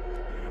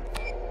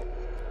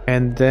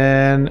 And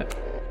then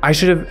I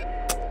should have...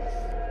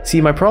 See,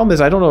 my problem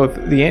is I don't know if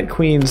the Ant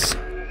Queen's...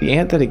 The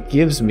ant that it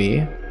gives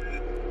me...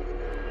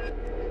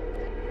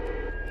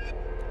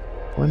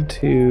 1,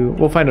 2...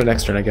 We'll find out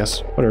next turn, I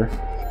guess. Whatever.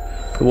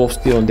 The wolf's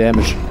dealing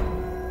damage.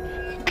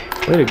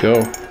 Way to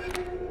go.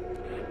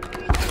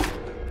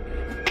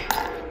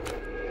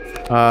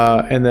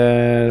 And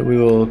then we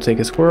will take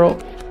a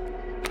squirrel,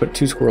 put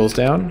 2 squirrels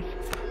down,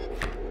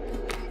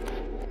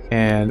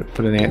 and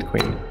put an ant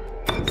queen.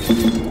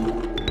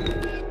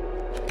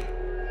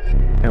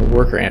 And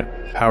worker ant.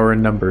 Power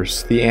in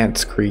numbers. The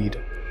ant's creed.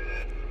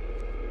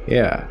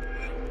 Yeah.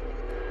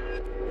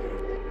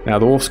 Now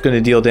the wolf's going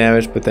to deal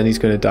damage, but then he's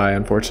going to die,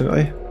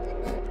 unfortunately.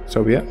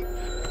 So be it.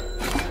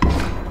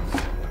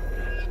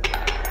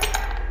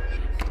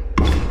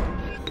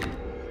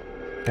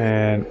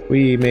 And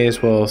we may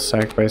as well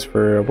sacrifice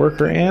for a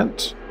worker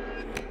ant.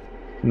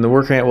 And the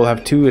worker ant will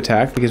have 2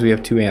 attack because we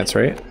have 2 ants,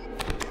 right?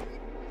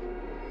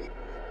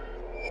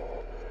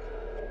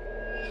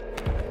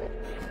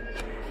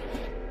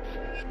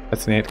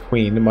 That's an ant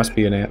queen. It must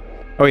be an ant.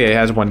 Oh yeah, it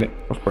has 1,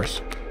 of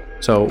course.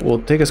 So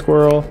we'll take a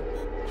squirrel,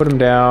 put him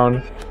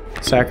down,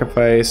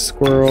 sacrifice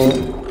squirrel,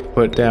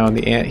 put down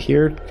the ant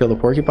here, kill the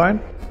porcupine,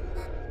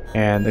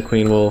 and the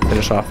queen will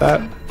finish off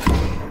that.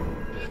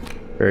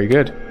 Very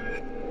good.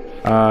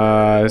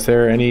 Is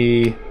there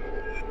any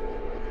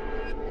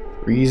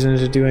reason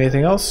to do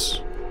anything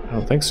else? I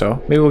don't think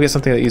so. Maybe we'll get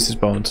something that uses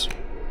bones.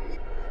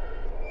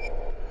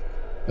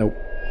 Nope.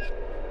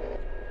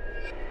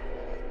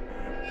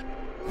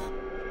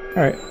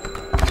 Alright.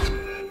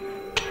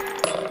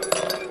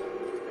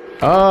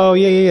 Oh,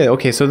 yeah.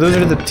 Okay, so those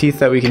are the teeth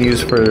that we can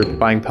use for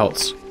buying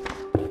pelts.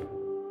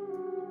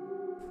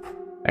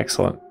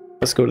 Excellent.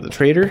 Let's go to the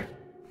trader.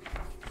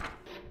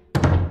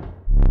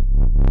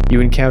 You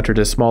encountered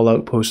a small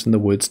outpost in the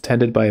woods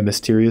tended by a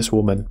mysterious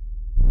woman.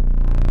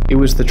 It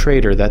was the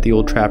trader that the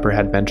old trapper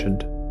had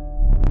mentioned.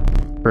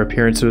 Her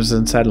appearance was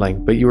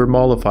unsettling, but you were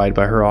mollified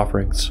by her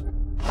offerings.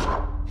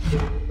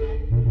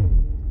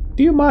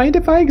 Do you mind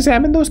if I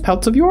examine those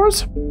pelts of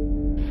yours?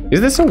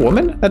 Is this a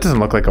woman? That doesn't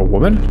look like a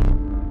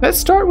woman. Let's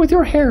start with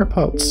your hair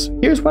pelts.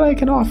 Here's what I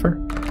can offer.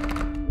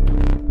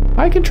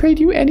 I can trade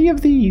you any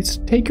of these.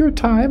 Take your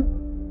time.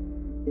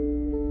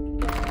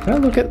 Can I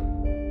look at...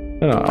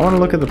 No, I want to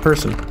look at the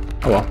person.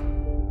 Oh well.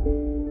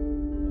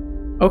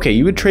 Okay,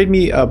 you would trade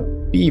me a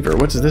beaver.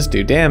 What does this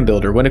do? Dam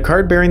builder. When a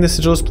card bearing the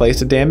sigil is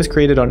placed, a dam is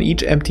created on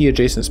each empty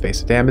adjacent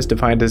space. A dam is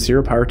defined as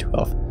 0 power, 2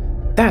 health.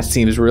 That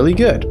seems really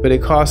good, but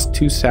it costs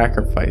 2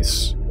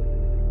 sacrifice.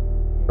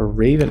 A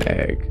raven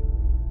egg.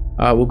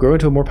 Will grow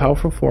into a more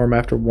powerful form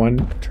after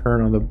 1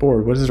 turn on the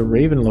board. What does a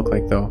raven look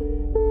like, though?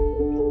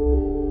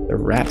 The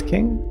Rat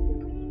King?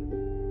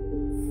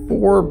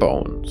 4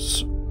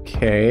 bones.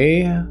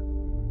 Okay.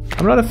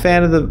 I'm not a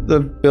fan of the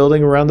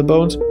building around the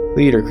bones.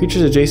 Leader.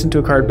 Creatures adjacent to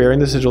a card bearing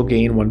the sigil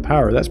gain 1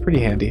 power. That's pretty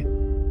handy.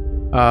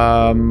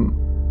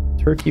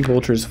 Turkey,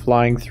 vultures,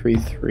 flying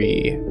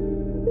 3/3.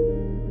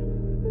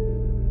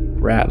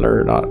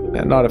 Rattler.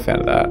 Not a fan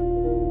of that.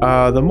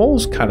 The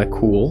mole's kind of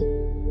cool.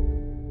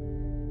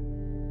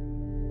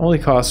 Only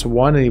costs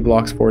 1 and he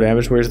blocks 4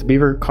 damage, whereas the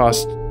beaver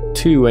costs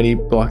 2 and he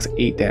blocks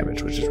 8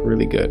 damage, which is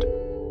really good.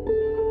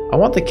 I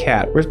want the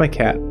cat. Where's my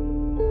cat?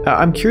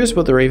 I'm curious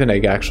about the raven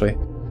egg, actually.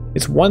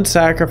 It's 1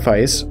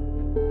 sacrifice.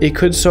 It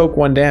could soak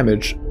 1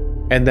 damage,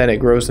 and then it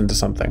grows into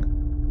something.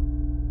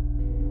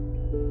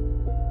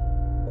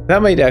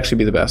 That might actually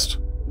be the best.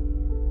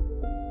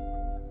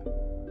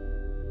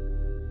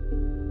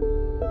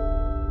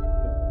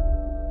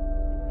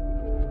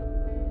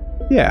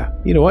 Yeah,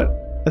 you know what?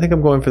 I think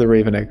I'm going for the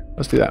raven egg.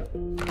 Let's do that.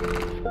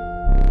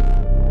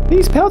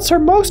 These pelts are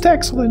most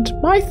excellent.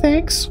 My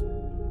thanks.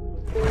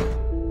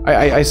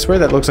 I swear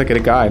that looks like a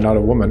guy, not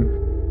a woman.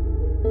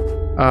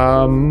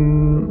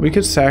 We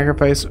could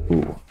sacrifice...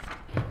 Ooh.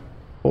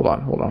 Hold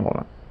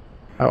on.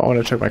 I want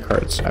to check my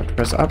cards. I have to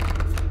press up.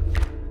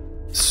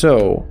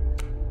 So...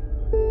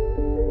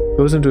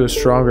 Goes into a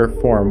stronger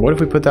form. What if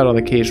we put that on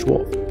the caged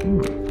wolf?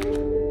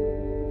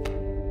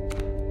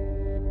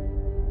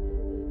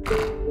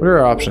 What are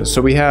our options?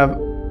 So we have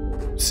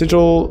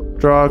sigil,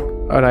 draw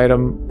an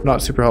item,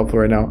 not super helpful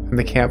right now, and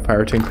the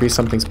campfire to increase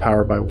something's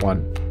power by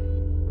 1.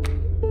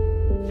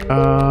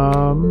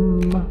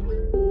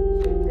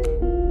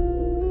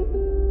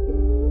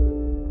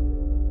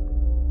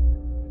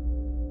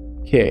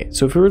 Okay,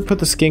 so if we were to put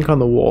the skink on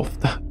the wolf,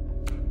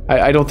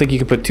 I don't think you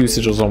can put 2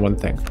 sigils on one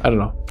thing. I don't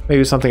know.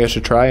 Maybe it's something I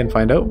should try and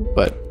find out,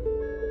 but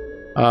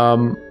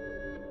I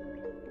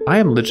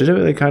am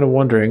legitimately kind of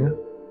wondering.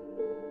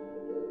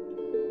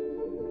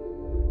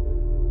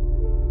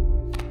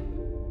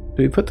 Do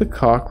we put the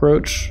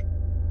cockroach?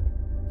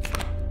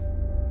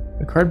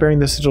 The card bearing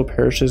the sigil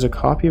perishes. A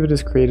copy of it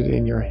is created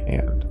in your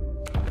hand.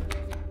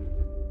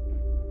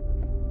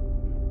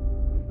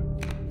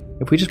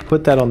 If we just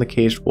put that on the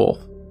caged wolf.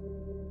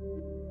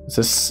 It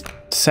says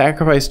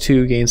sacrifice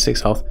 2, gain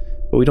 6 health,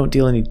 but we don't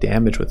deal any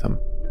damage with him.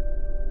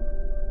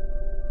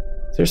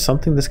 Is there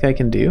something this guy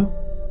can do?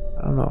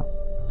 I don't know.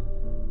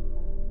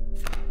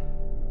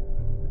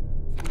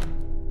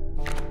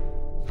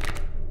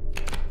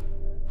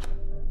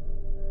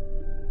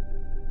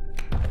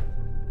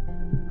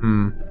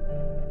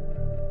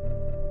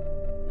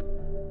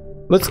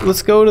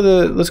 Let's go to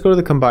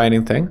the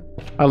combining thing.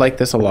 I like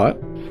this a lot.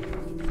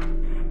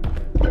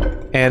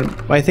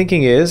 And my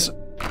thinking is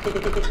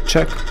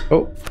check.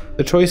 Oh,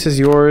 the choice is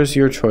yours,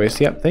 your choice.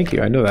 Yep, thank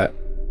you. I know that.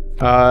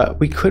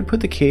 We could put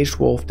the caged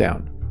wolf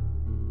down.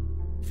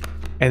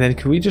 And then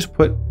could we just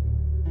put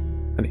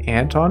an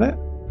ant on it?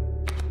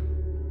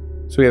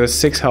 So we have a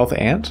 6 health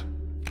ant.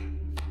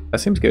 That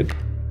seems good.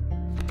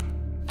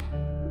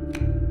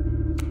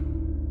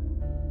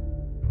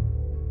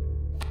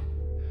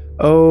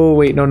 Oh,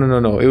 wait, no.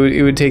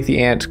 It would take the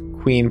ant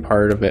queen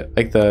part of it,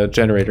 like the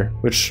generator,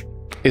 which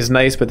is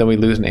nice, but then we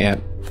lose an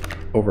ant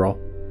overall.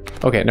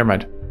 Okay, never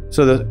mind.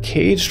 So the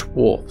caged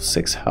wolf,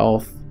 6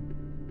 health.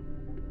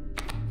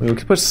 I mean, we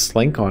could put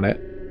slink on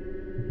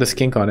it, the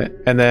skink on it,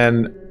 and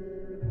then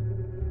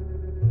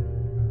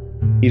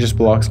he just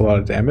blocks a lot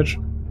of damage.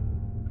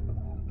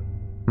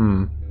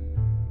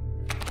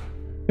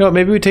 You know,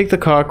 maybe we take the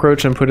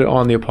cockroach and put it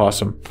on the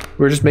opossum.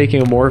 We're just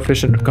making a more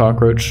efficient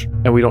cockroach,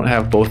 and we don't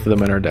have both of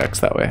them in our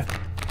decks that way.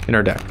 In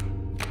our deck.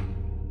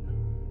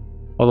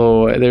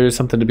 Although there is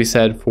something to be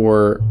said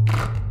for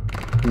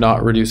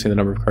not reducing the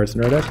number of cards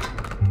in our deck.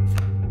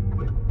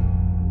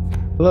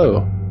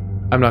 Hello.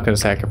 I'm not going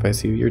to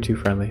sacrifice you. You're too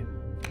friendly.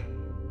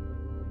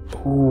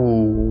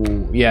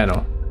 Ooh, yeah,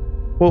 no.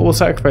 We'll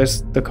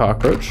sacrifice the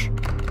cockroach,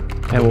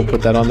 and we'll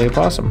put that on the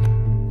opossum.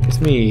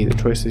 It's me. The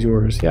choice is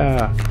yours.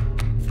 Yeah.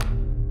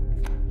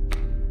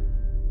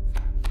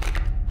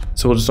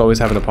 So we'll just always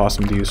have an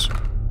opossum to use.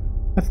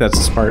 I think that's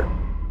smart.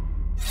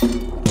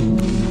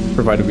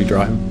 Provided we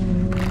draw him.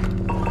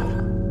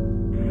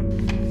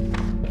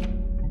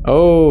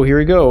 Oh, here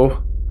we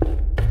go.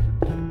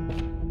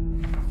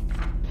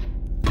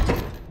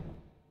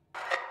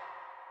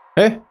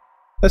 Hey,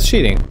 that's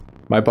cheating.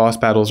 My boss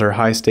battles are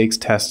high-stakes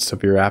tests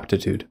of your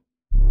aptitude.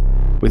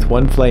 With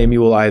one flame,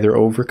 you will either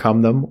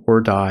overcome them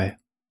or die.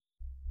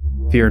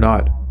 Fear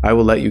not, I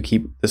will let you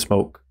keep the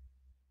smoke.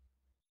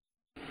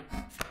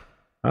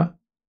 Huh?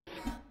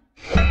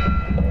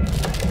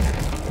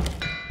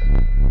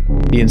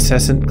 The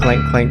incessant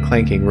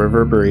clanking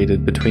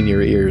reverberated between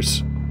your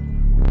ears.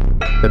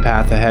 The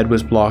path ahead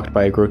was blocked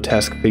by a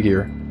grotesque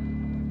figure.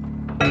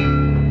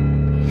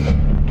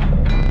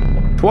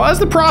 'Twas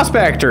the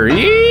prospector!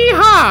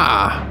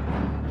 Yee-haw!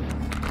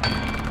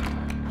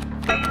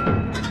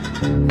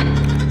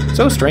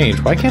 So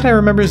strange, why can't I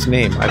remember his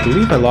name? I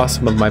believe I lost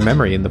some of my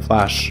memory in the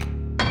flash.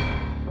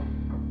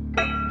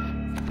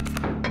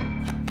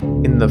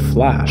 In the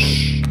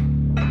flash.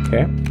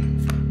 Okay.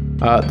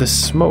 The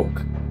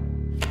smoke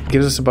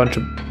gives us a bunch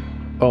of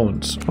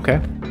bones. Okay.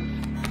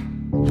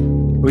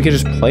 We can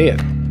just play it.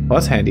 Well,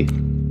 that's handy.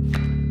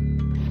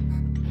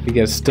 We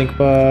get a stink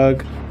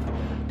bug.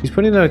 He's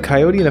putting in a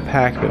coyote and a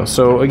pack mule.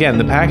 So again,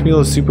 the pack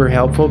mule is super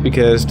helpful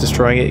because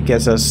destroying it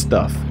gets us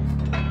stuff.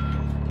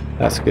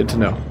 That's good to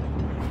know.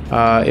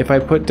 If I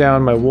put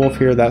down my wolf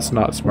here, that's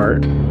not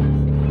smart.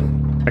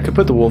 I could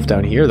put the wolf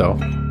down here though.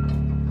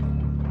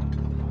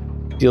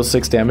 Deal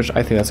 6 damage.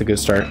 I think that's a good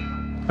start.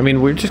 I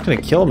mean, we're just gonna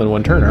kill him in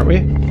one turn, aren't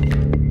we?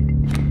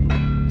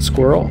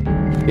 Squirrel.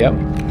 Yep.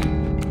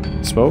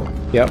 Smoke.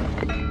 Yep.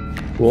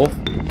 Wolf.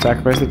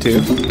 Sacrifice the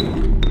 2.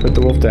 Put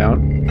the wolf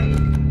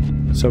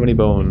down. So many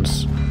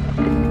bones.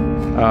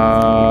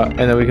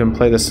 And then we can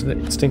play this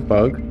stink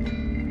bug.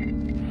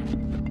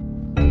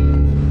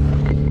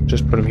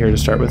 Just put him here to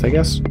start with, I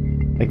guess.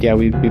 Like, yeah,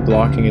 we'd be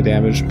blocking a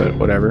damage, but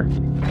whatever.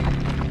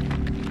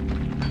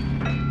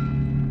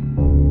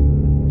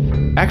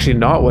 Actually,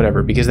 not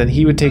whatever, because then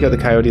he would take out the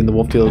coyote and the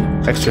wolf deal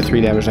extra 3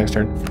 damage next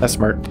turn. That's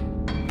smart.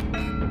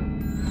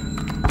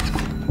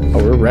 Oh,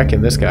 we're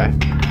wrecking this guy.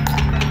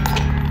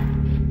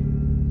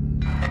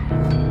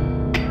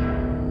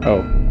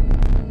 Oh.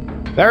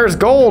 There's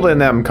gold in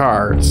them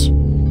cards.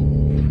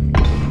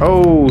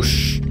 Oh,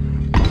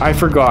 I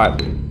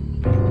forgot.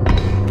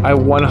 I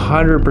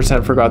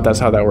 100% forgot that's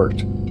how that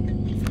worked.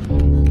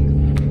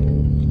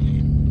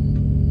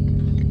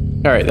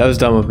 Alright, that was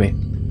dumb of me.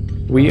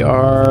 We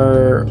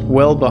are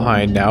well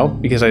behind now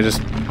because I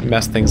just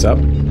messed things up.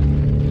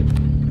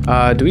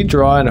 Do we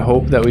draw and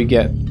hope that we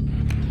get...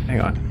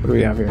 Hang on, what do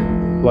we have here?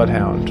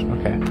 Bloodhound,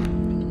 okay.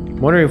 I'm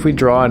wondering if we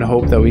draw and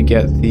hope that we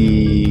get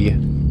the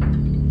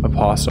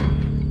opossum.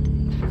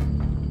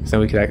 then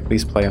we could at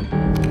least play him.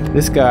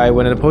 This guy,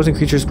 when an opposing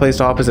creature is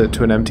placed opposite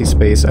to an empty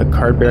space, a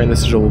card bearing the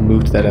sigil will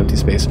move to that empty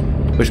space,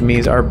 which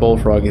means our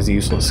bullfrog is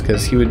useless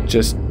because he would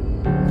just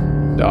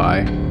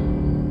die.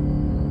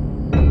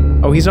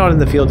 Oh, he's not in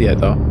the field yet,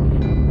 though.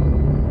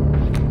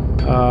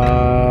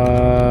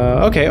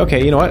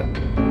 Okay, you know what?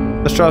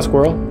 Let's draw a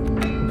squirrel.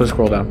 Put a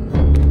squirrel down.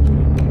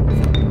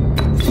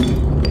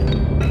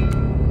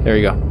 There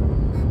you go.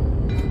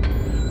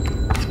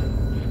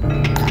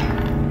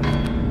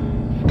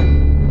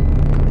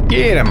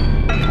 Get him!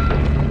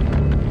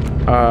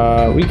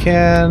 We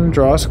can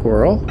draw a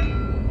squirrel.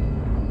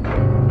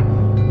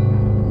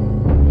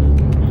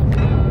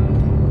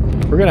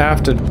 We're gonna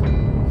have to...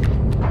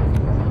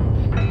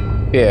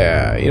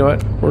 Yeah, you know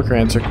what? Worker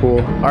ants are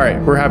cool.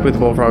 Alright, we're happy with the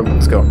bullfrog.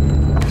 Let's go.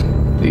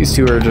 These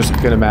two are just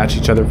gonna match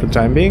each other for the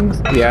time being.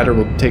 The adder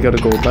will take out a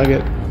gold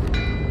nugget.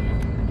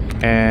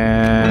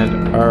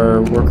 And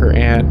our worker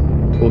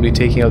ant will be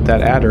taking out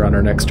that adder on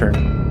our next turn.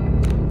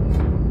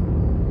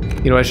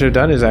 You know what I should have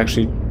done is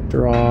actually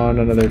drawn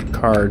another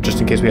card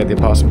just in case we had the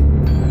opossum.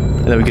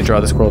 And then we could draw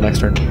the squirrel next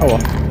turn. Oh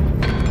well.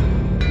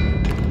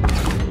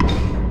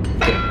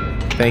 Okay.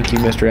 Thank you,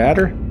 Mr.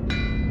 Adder.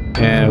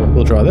 And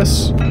we'll draw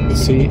this.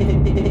 Let's see.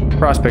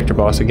 Prospector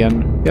boss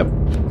again. Yep.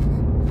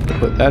 We'll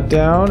put that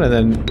down, and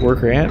then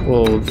worker ant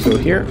will go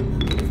here.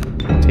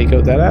 Take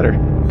out that adder.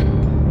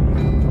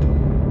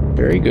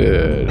 Very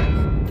good.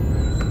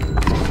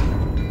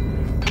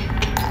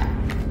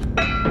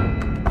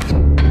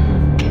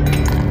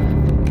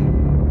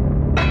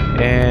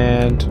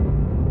 And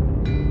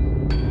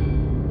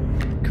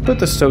could put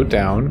the stoat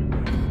down.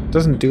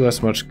 Doesn't do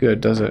us much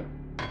good, does it?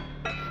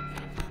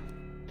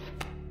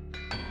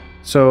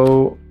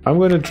 So I'm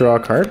going to draw a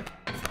card.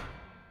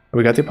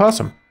 We got the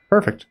opossum.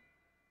 Perfect.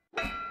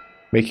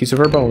 Make use of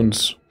our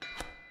bones.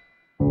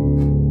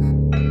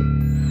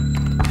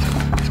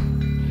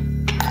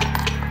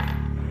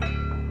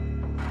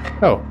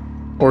 Oh,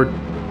 or,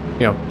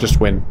 you know, just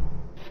win.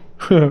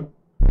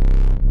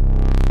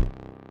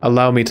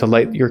 Allow me to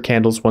light your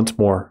candles once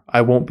more.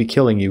 I won't be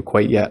killing you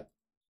quite yet.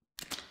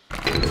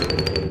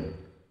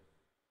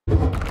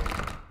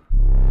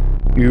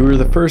 You were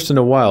the first in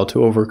a while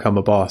to overcome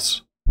a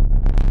boss.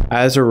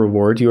 As a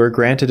reward, you are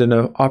granted an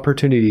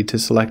opportunity to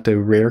select a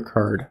rare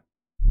card.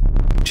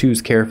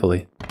 Choose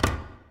carefully.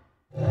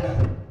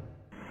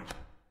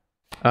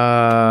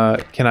 I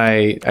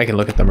can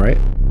look at them, right?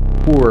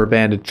 Poor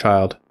abandoned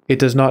child. It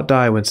does not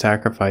die when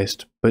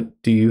sacrificed,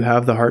 but do you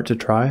have the heart to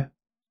try?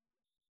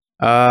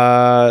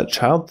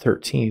 Child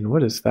 13,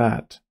 what is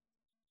that?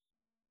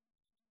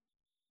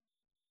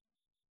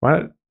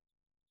 What?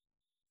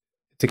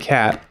 It's a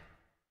cat.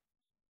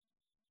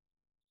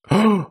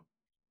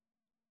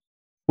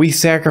 We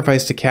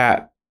sacrificed a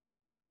cat.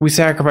 We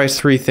sacrificed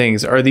 3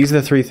 things. Are these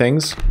the 3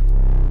 things?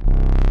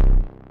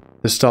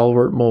 The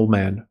stalwart mole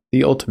man,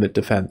 the ultimate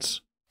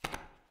defense.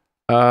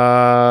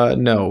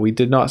 No, we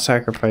did not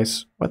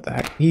sacrifice. What the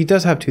heck? He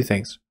does have 2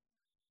 things.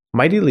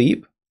 Mighty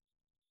Leap,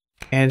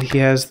 and he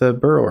has the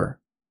Burrower.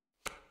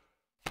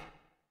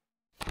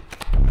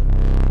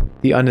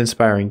 The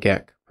uninspiring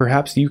Geck.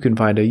 Perhaps you can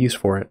find a use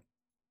for it.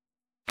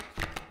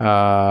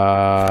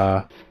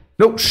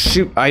 Nope,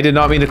 shoot, I did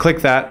not mean to click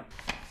that.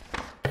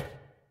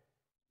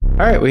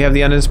 Alright, we have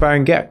the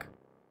uninspiring Geck.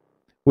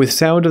 With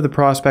sound of the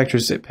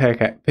prospector's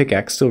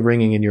pickaxe still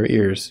ringing in your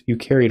ears, you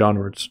carried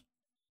onwards.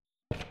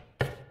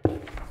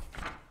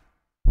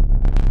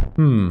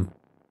 The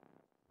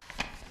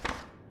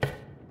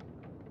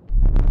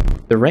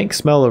rank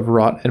smell of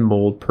rot and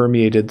mold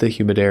permeated the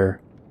humid air.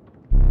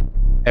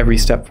 Every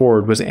step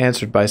forward was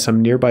answered by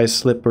some nearby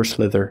slip or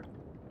slither.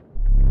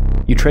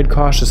 You tread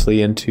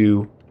cautiously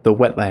into the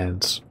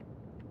wetlands.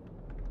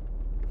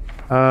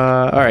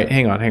 Alright,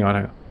 hang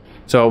on.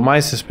 So my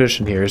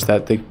suspicion here is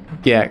that the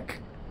Geck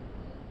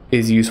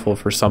is useful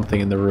for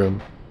something in the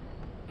room.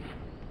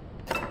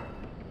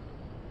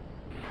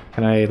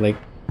 Can I, like,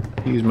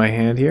 use my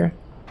hand here?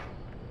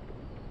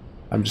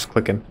 I'm just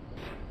clicking.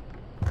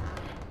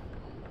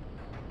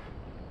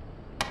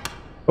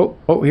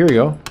 Oh, here we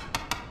go.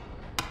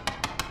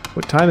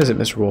 What time is it,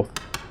 Mr. Wolf?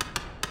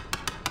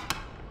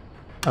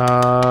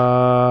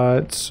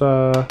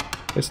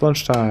 It's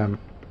lunchtime.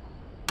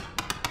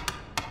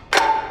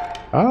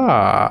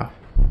 Ah.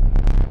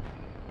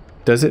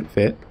 Does it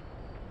fit?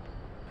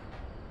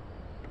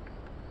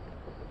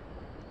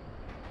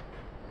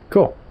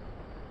 Cool.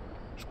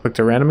 Just clicked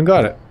at random and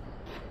got it.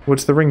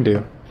 What's the ring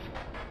do?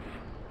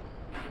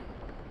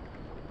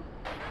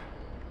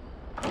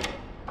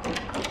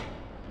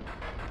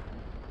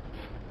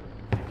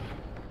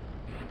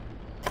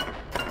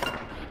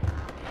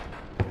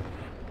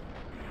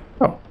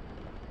 Oh.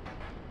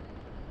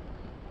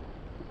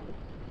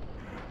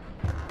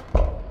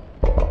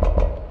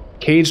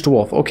 Caged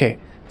wolf. Okay,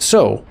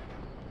 so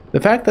the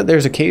fact that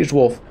there's a caged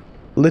wolf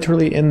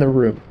literally in the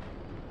room.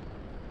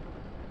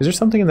 Is there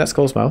something in that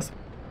skull's mouth?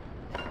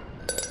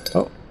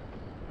 Oh.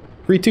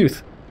 Free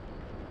tooth.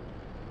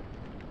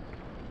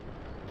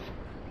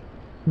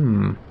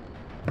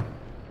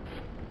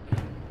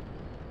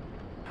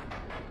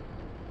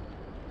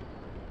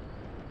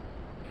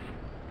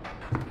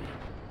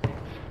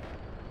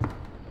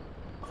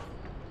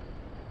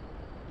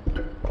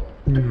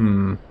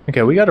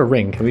 Okay, we got a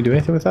ring. Can we do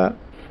anything with that?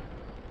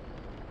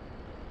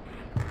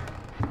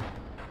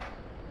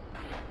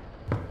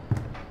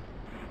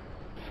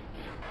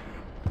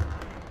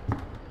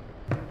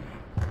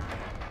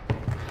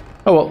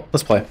 Oh well,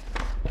 let's play.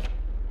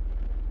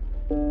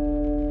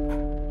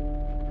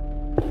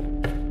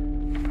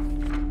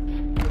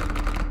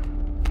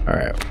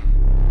 Alright.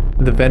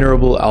 The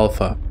Venerable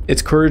Alpha.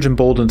 Its courage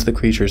emboldens the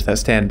creatures that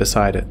stand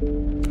beside it.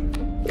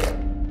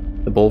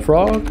 The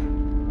Bullfrog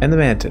and the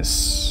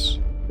Mantis.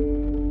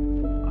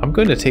 I'm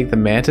going to take the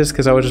Mantis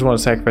because I would just want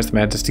to sacrifice the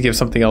Mantis to give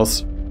something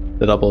else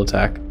the double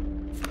attack.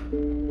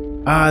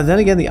 Then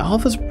again, the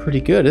Alpha's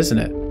pretty good, isn't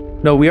it?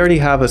 No, we already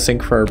have a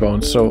sink for our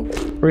bones, so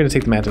we're going to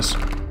take the Mantis.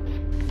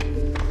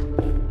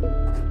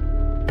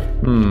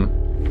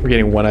 We're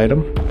getting one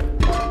item.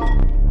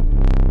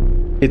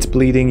 Its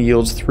bleeding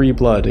yields 3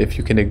 blood if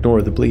you can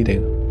ignore the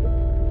bleeding.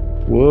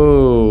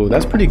 Whoa,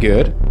 that's pretty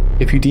good.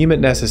 If you deem it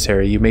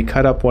necessary, you may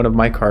cut up one of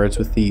my cards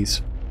with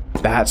these.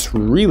 That's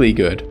really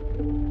good.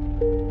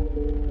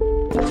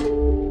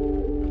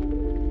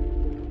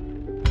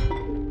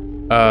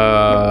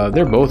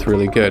 They're both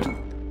really good.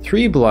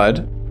 3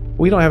 blood.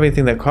 We don't have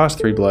anything that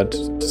costs 3 blood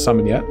to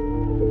summon yet.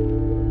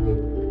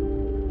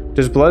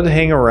 Does blood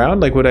hang around?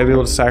 Like, would I be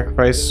able to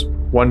sacrifice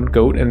 1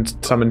 goat and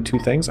summon 2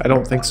 things? I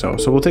don't think so.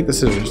 So we'll take the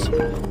scissors.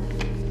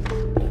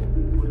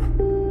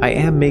 I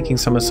am making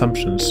some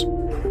assumptions.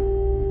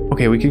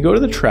 Okay, we could go to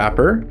the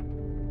trapper.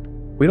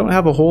 We don't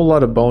have a whole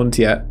lot of bones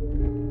yet.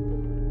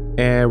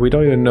 And we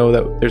don't even know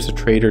that there's a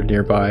trader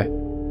nearby.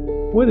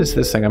 What is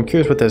this thing? I'm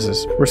curious what this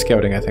is. We're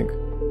scouting, I think.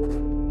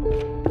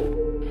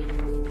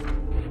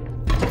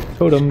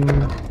 Totem.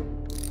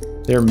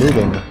 They're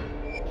moving.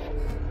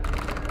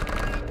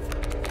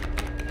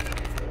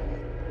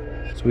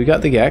 So we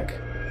got the Gek.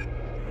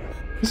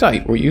 He's not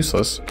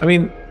useless. I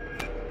mean,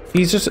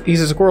 he's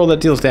a squirrel that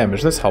deals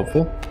damage. That's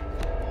helpful.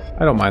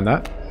 I don't mind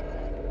that.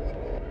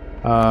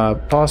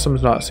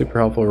 Possum's not super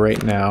helpful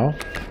right now.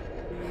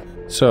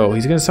 So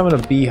he's going to summon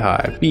a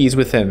beehive. Bees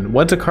within.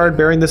 Once a card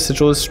bearing the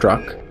sigil is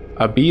struck,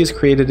 a bee is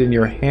created in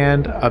your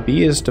hand. A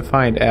bee is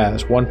defined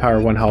as 1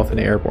 power, 1 health, and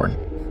airborne.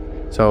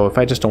 So if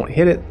I just don't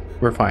hit it,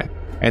 we're fine.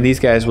 And these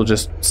guys will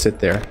just sit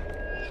there.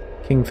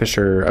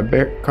 Kingfisher.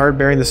 A card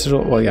bearing the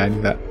sigil. Well, yeah, I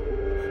knew that.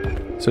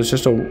 So it's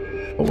just a...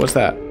 What's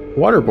that?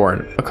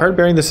 Waterborne. A card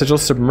bearing the sigil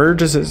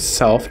submerges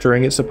itself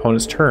during its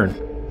opponent's turn.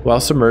 While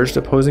submerged,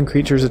 opposing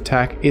creatures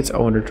attack its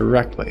owner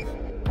directly.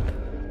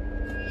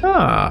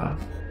 Ah,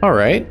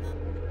 alright.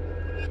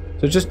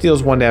 So it just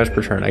deals 1 damage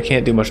per turn. I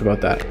can't do much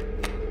about that.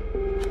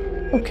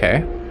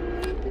 Okay.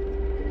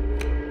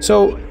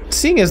 So,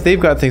 seeing as they've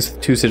got things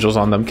with 2 sigils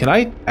on them, can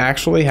I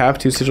actually have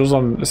 2 sigils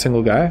on a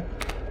single guy?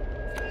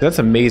 That's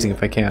amazing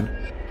if I can.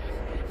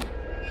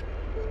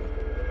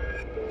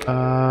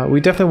 We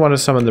definitely want to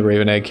summon the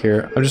Raven Egg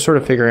here. I'm just sort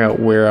of figuring out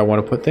where I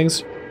want to put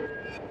things.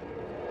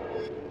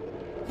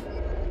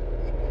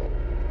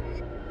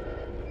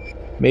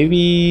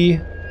 Maybe...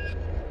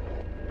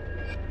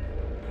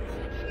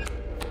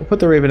 we'll put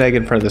the Raven Egg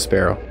in front of the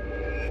Sparrow.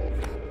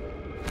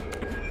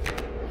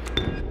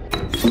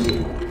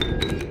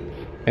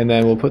 And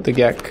then we'll put the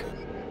Gek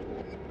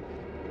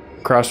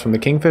across from the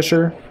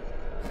Kingfisher,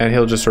 and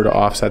he'll just sort of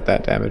offset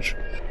that damage.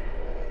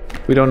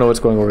 We don't know what's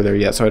going over there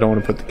yet, so I don't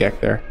want to put the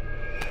Gek there.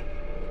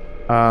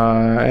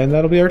 And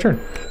that'll be our turn.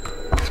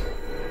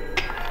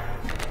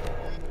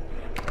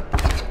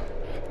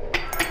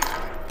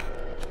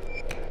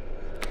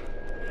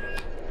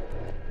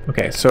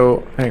 Okay,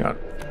 so hang on.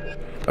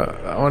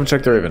 I want to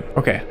check the Raven.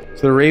 Okay,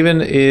 so the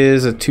Raven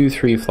is a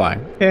 2/3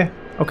 flying. Yeah,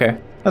 okay,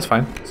 that's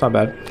fine. It's not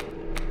bad.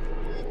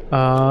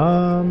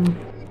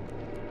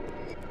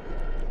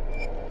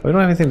 We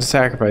don't have anything to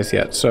sacrifice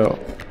yet, so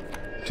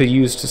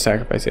to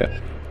sacrifice yet.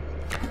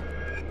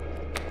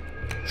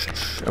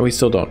 And we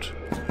still don't.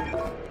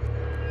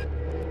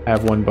 I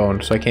have 1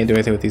 bone, so I can't do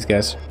anything with these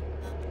guys.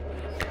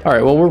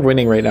 Alright, well, we're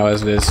winning right now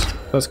as it is.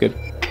 That's good.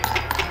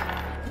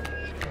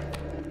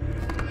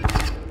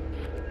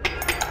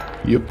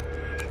 Yep.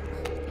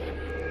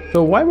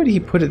 So why would he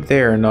put it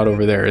there and not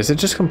over there? Is it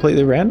just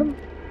completely random?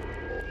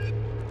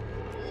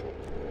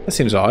 That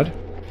seems odd.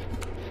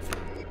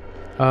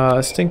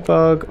 Stink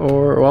bug,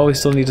 or... well, we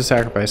still need to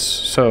sacrifice.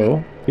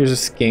 So, here's a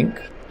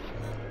skink.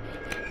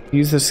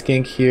 Use the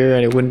skink here,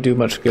 and it wouldn't do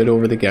much good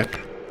over the Gek.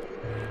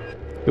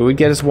 It would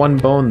get us 1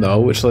 bone, though,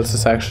 which lets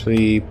us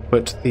actually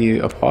put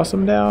the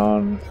opossum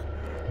down.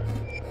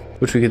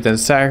 Which we could then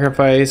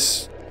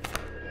sacrifice.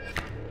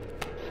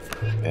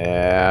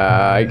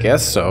 Yeah, I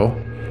guess so.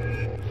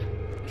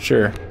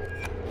 Sure.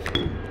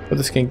 Put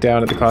the skink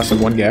down at the cost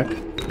of 1 Gek.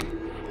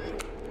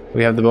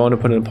 We have the bone to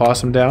put an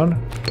opossum down,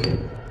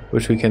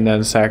 which we can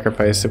then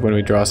sacrifice when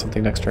we draw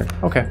something next turn.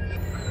 Okay.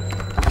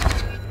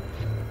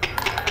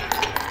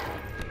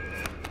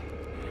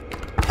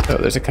 Oh,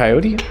 there's a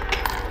coyote.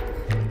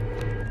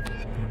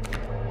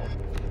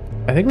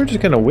 I think we're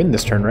just gonna win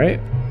this turn, right?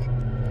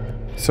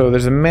 So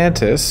there's a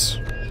mantis.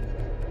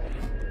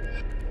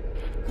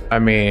 I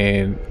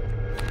mean,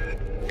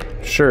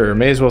 sure,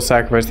 may as well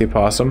sacrifice the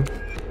opossum.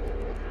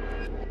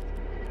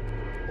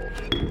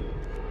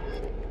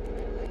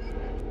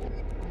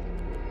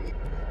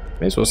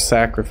 May as well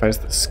sacrifice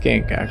the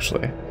skink,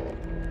 actually.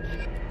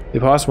 The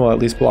opossum will at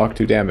least block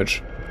 2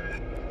 damage.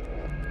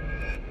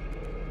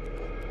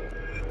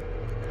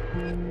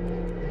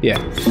 Yeah.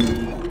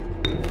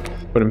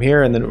 Put him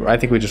here, and then I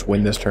think we just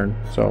win this turn,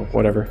 so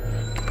whatever.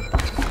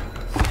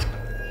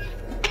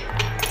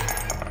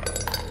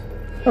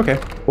 Okay,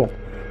 cool.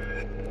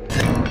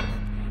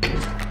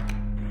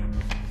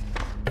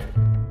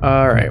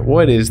 Alright,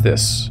 what is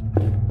this?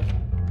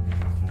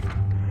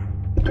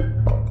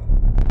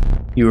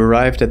 You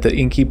arrived at the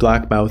inky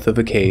black mouth of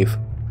a cave.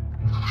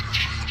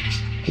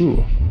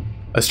 Ooh,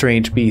 a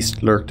strange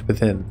beast lurked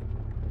within.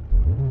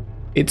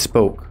 It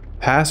spoke.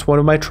 Pass one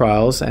of my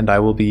trials and I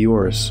will be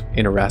yours,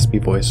 in a raspy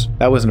voice.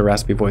 That wasn't a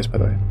raspy voice, by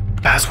the way.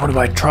 Pass one of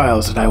my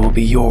trials and I will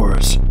be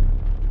yours.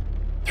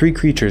 3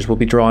 creatures will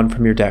be drawn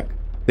from your deck.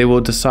 They will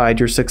decide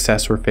your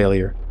success or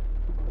failure.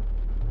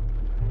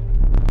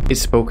 It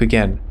spoke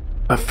again.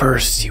 But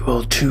first you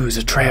will choose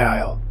a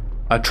trial.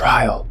 A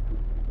trial.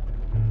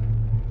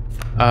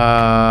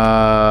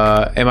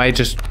 Am I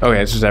just...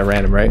 Okay, it's just at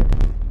random, right?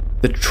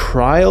 The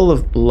Trial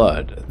of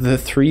Blood. The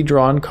 3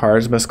 drawn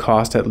cards must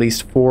cost at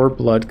least 4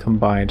 blood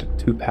combined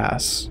to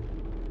pass.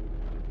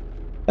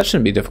 That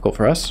shouldn't be difficult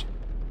for us.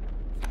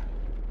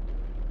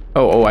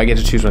 Oh, I get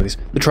to choose one of these.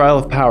 The Trial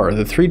of Power.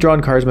 The 3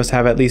 drawn cards must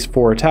have at least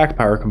 4 attack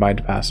power combined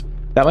to pass.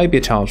 That might be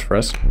a challenge for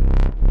us.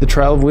 The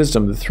Trial of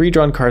Wisdom. The 3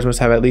 drawn cards must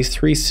have at least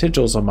 3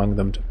 sigils among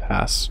them to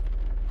pass.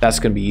 That's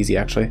going to be easy,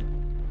 actually.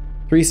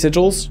 3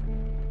 sigils?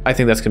 I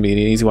think that's going to be an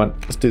easy one.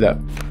 Let's do that.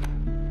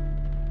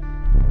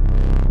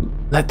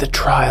 Let the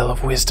Trial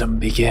of Wisdom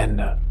begin.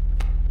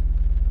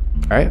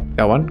 Alright,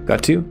 got 1,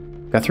 got 2,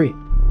 got 3.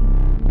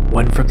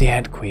 1 from the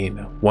Ant Queen,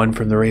 1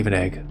 from the Raven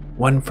Egg,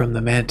 1 from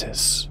the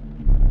Mantis.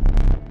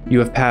 You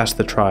have passed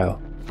the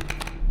trial.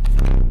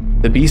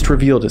 The beast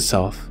revealed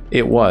itself.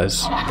 It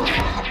was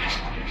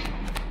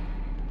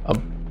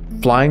a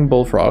flying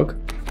bullfrog.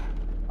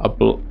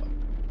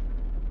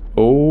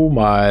 Oh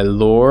my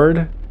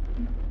lord.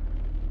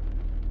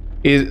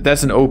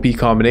 That's an OP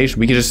combination.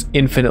 We could just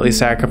infinitely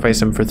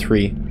sacrifice him for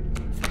 3.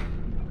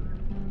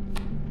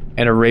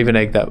 And a Raven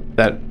Egg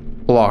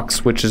that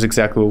blocks, which is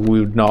exactly what we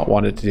would not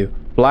want it to do.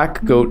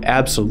 Black Goat,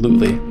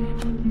 absolutely.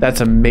 That's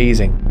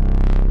amazing.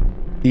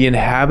 The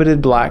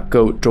inhabited black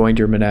goat joined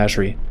your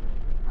menagerie.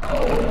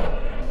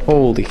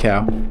 Holy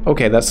cow.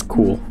 Okay, that's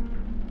cool.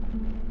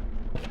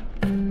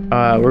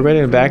 We're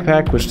getting a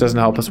backpack, which doesn't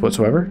help us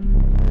whatsoever.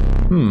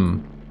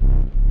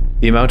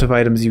 The amount of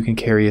items you can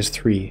carry is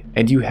 3,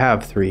 and you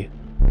have 3.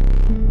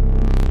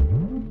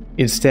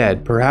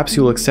 Instead, perhaps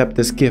you'll accept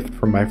this gift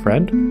from my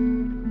friend?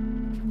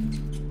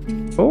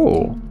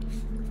 Oh.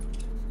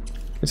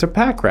 It's a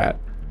pack rat.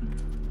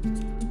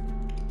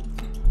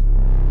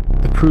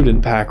 The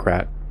prudent pack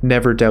rat.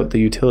 Never doubt the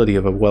utility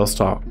of a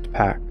well-stocked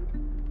pack.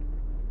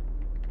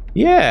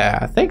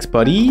 Yeah, thanks,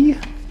 buddy.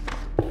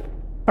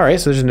 Alright,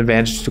 so there's an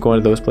advantage to going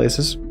to those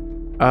places.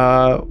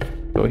 Go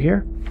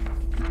here.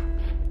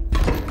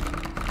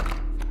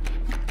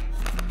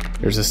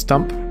 There's a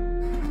stump.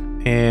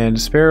 And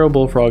sparrow,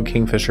 bullfrog,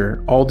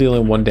 kingfisher. All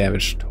dealing 1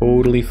 damage.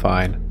 Totally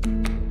fine.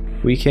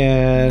 We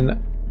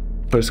can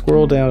put a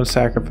squirrel down,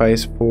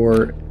 sacrifice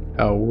for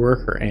a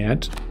worker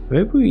ant.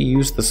 Maybe we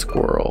use the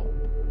squirrel.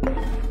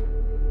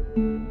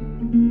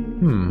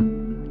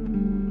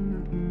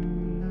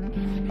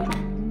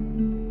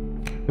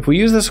 If we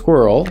use the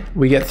squirrel,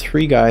 we get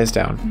 3 guys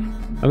down.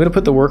 I'm gonna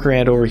put the worker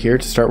ant over here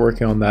to start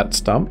working on that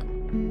stump.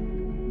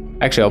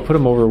 Actually, I'll put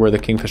him over where the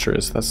kingfisher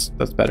is. That's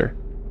better.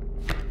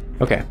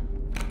 Okay.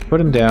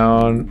 Put him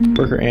down.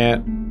 Worker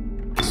ant.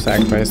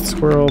 Sacrifice the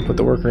squirrel. Put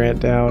the worker ant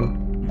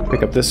down.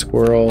 Pick up this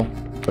squirrel.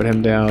 Put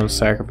him down.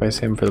 Sacrifice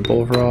him for the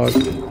bullfrog.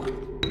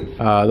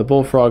 The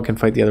bullfrog can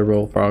fight the other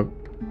bullfrog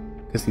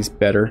because he's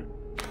better.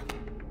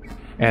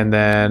 And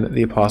then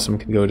the opossum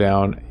can go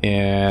down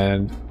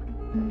and...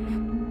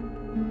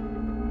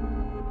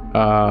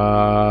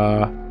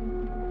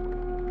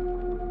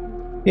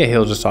 yeah,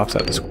 he'll just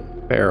offset the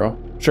sparrow.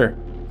 Sure.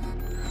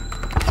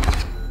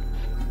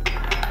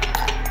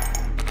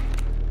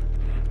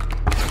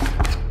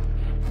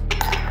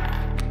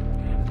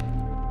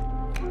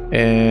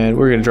 And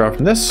we're gonna draw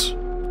from this.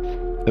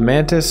 The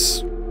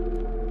mantis.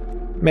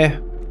 Meh.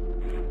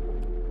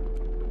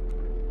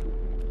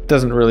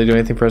 Doesn't really do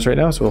anything for us right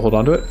now, so we'll hold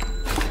on to it.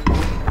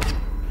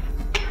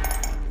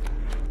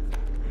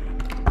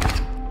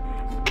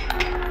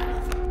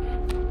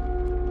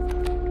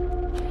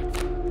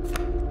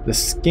 The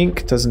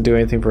skink doesn't do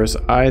anything for us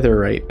either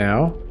right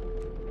now.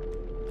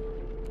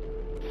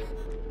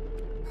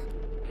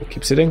 We'll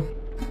keep sitting.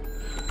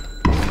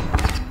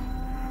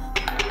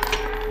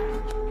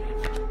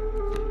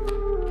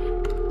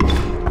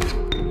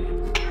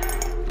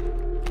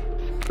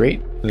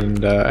 Great,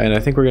 and I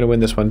think we're gonna win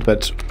this one,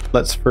 but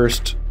let's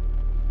first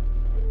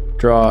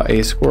draw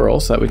a squirrel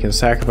so that we can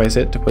sacrifice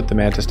it to put the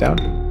mantis down.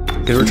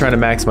 Because we're trying to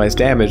maximize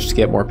damage to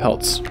get more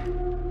pelts.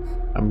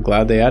 I'm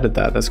glad they added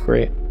that, that's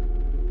great.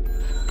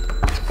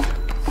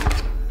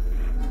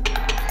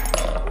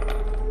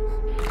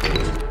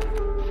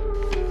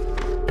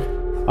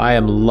 I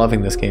am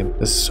loving this game.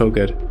 This is so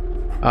good.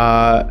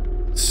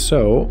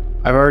 So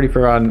I've already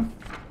forgotten.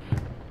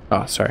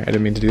 Oh, sorry, I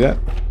didn't mean to do that.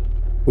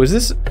 Was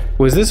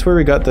this where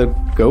we got the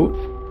goat?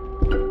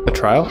 The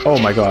trial? Oh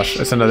my gosh,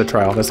 that's another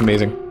trial. That's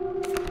amazing.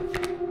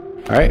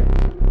 All right,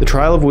 the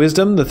Trial of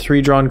Wisdom. The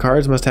 3 drawn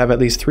cards must have at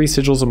least 3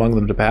 sigils among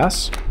them to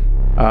pass.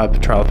 The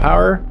Trial of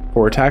Power,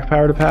 4 attack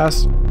power to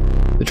pass.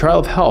 The Trial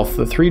of Health.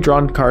 The 3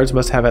 drawn cards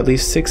must have at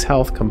least 6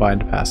 health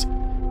combined to pass.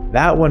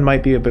 That one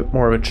might be a bit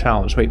more of a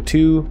challenge. Wait,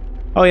 2.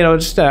 Oh, you know,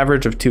 just an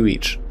average of 2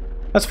 each.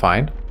 That's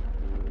fine.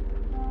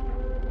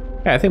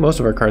 Yeah, I think most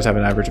of our cards have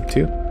an average of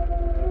 2.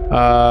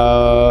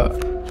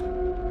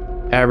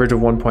 Average of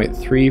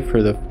 1.3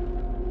 for the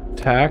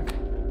attack.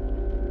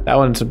 That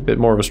one's a bit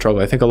more of a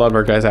struggle. I think a lot of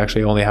our guys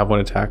actually only have 1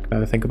 attack, now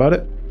that I think about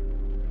it.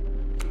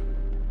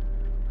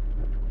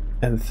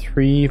 And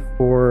 3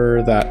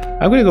 for that.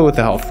 I'm gonna go with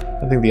the health.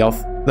 I think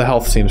the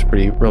health seems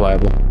pretty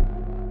reliable.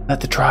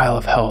 Let the trial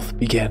of health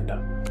begin.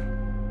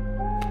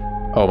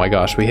 Oh my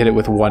gosh, we hit it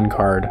with 1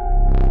 card.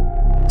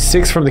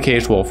 6 from the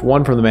caged wolf,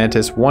 1 from the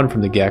mantis, 1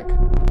 from the geck.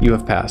 You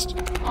have passed.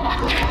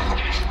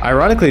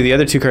 Ironically, the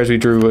other 2 cards we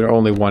drew were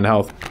only 1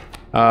 health.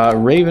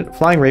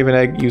 Flying raven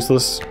egg,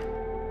 useless.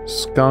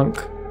 Skunk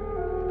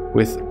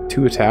with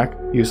 2 attack,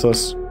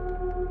 useless.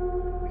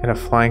 And a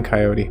flying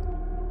coyote.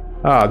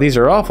 Ah, these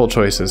are awful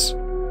choices.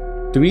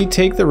 Do we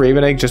take the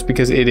raven egg just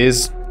because it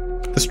is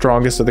the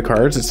strongest of the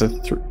cards? It's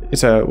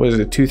a what is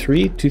it,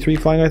 2/3? 2/3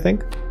 flying, I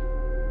think.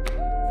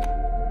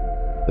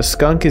 The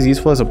skunk is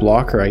useful as a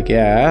blocker, I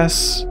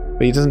guess,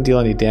 but he doesn't deal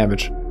any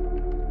damage.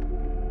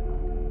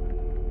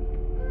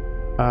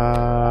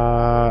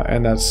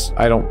 And that's,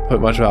 I don't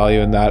put much value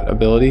in that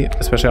ability,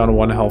 especially on a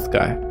 1 health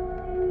guy.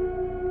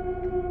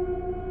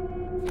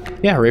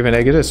 Yeah, raven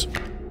egg it is.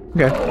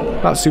 Okay,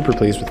 not super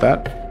pleased with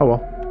that. Oh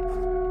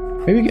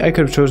well. Maybe I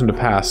could have chosen to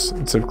pass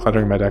instead of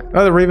cluttering my deck.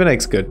 Oh, the raven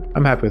egg's good.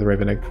 I'm happy with the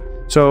raven egg.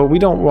 So we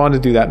don't want to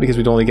do that because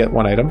we'd only get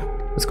 1 item.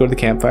 Let's go to the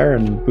campfire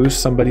and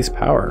boost somebody's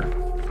power.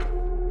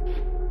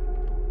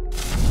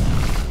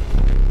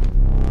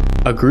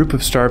 A group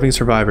of starving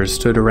survivors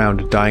stood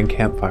around a dying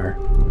campfire.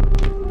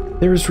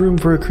 There is room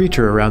for a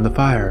creature around the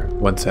fire,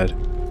 one said.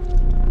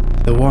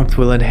 The warmth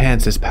will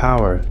enhance its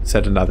power,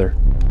 said another.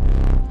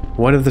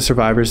 One of the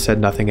survivors said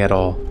nothing at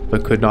all,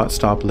 but could not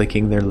stop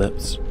licking their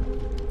lips.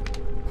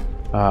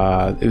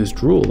 It was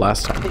drool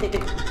last time.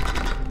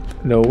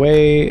 No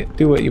way,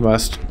 do what you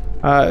must.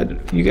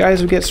 You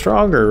guys would get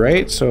stronger,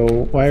 right? So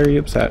why are you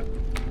upset?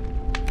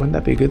 Wouldn't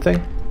that be a good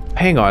thing?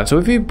 Hang on, so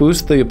if you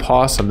boost the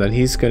opossum, then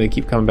he's gonna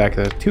keep coming back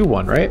to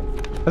 2/1, right?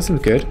 That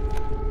seems good.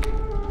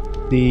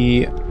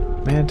 The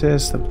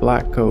mantis, the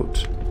black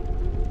goat.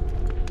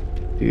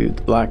 Dude,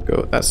 the black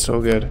goat, that's so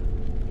good.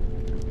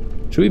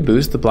 Should we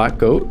boost the black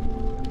goat?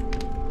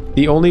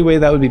 The only way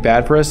that would be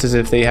bad for us is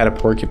if they had a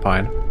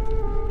porcupine.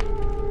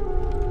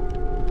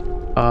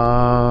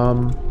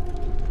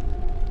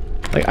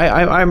 Like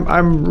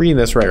I'm reading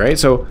this right?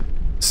 So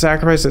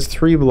sacrifice is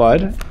 3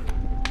 blood.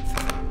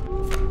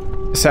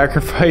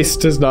 Sacrifice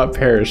does not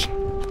perish.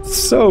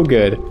 So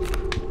good.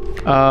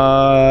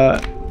 Oh,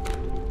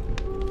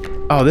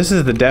 this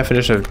is the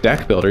definition of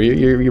deck builder.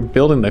 You're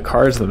building the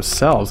cards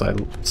themselves.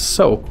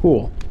 So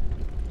cool.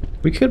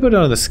 We could put it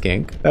on the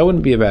skink. That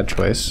wouldn't be a bad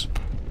choice.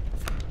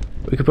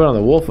 We could put it on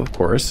the wolf, of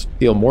course.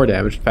 Deal more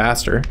damage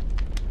faster.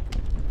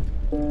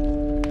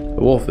 The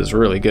wolf is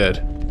really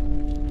good.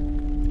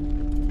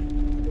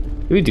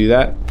 Do we do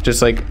that?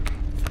 Just like...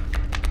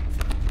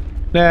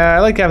 Nah, I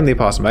like having the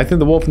opossum. I think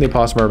the wolf and the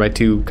opossum are my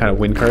 2 kind of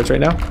win cards right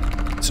now.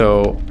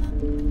 So,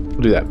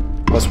 we'll do that.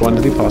 +1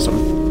 to the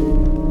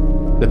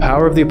opossum. The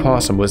power of the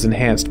opossum was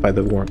enhanced by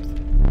the warmth.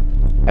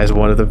 As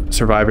one of the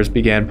survivors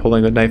began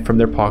pulling a knife from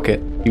their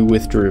pocket, you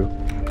withdrew.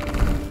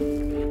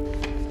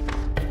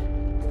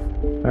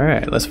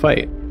 Alright, let's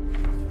fight.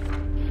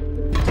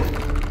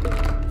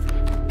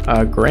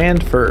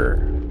 Grand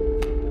Fur.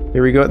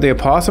 Here we go, the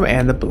opossum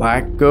and the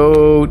black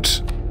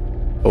goat.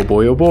 Oh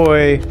boy, oh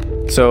boy.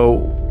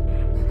 So,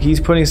 he's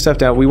putting stuff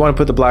down. We want to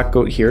put the black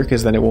goat here,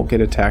 because then it won't get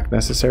attacked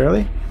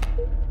necessarily.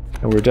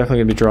 And we're definitely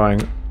going to be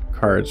drawing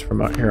cards from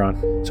here on.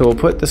 So we'll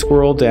put the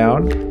squirrel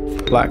down.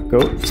 Black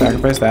goat,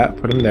 sacrifice that,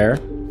 put him there.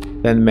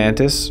 Then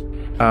mantis.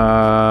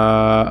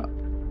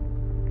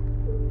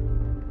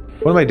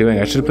 What am I doing?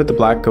 I should have put the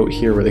black goat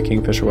here where the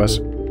kingfisher was.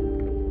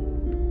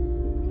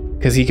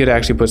 Because he could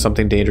actually put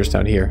something dangerous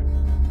down here.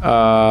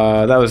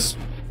 That was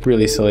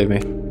really silly of me.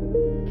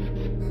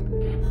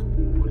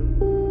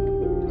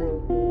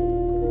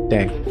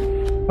 Dang.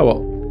 Oh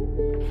well.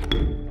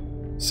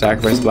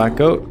 Sacrifice black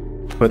goat.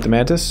 Put the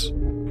mantis.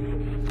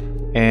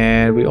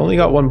 And we only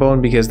got 1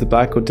 bone because the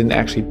black goat didn't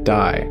actually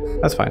die.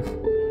 That's fine.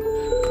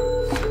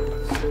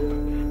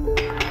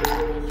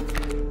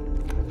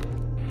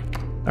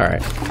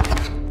 Alright.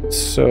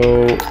 So,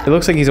 it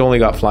looks like he's only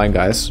got flying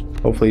guys.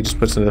 Hopefully he just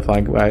puts into the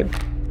flying guy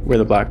where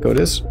the black goat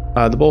is.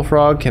 The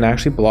bullfrog can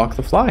actually block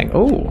the flying.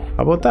 Oh,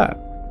 how about that?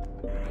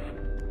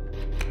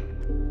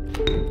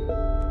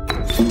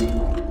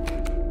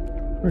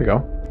 There we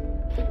go.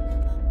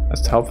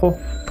 That's helpful.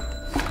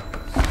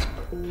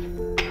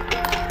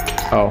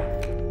 Oh,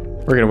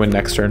 we're gonna win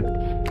next turn.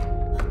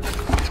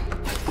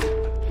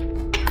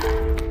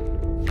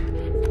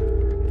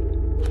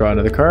 Draw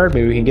another card.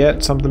 Maybe we can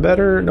get something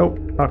better. Nope,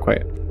 not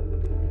quite.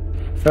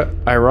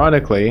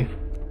 Ironically,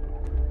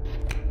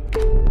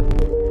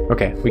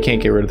 okay, we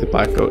can't get rid of the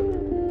black goat.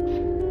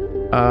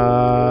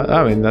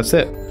 I mean, that's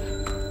it.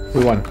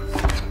 We won.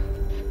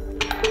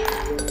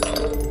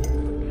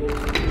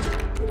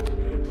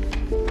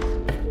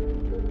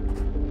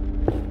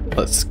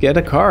 Let's get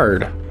a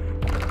card.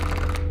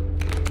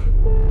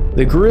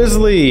 The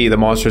Grizzly! The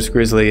monstrous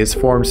Grizzly. Its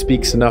form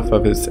speaks enough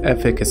of its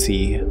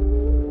efficacy.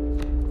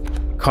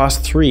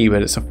 Cost 3,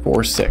 but it's a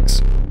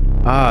 4/6.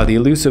 Ah, the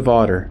elusive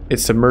otter. It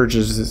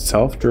submerges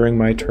itself during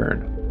my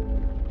turn.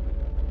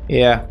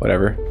 Yeah,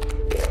 whatever.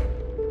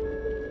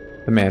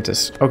 The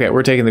mantis. Okay,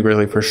 we're taking the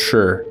Grizzly for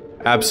sure.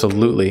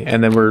 Absolutely.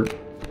 And then we're...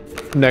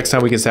 Next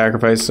time we can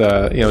sacrifice, you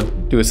know,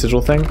 do a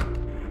sigil thing.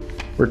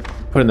 We're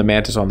putting the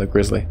mantis on the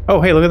Grizzly.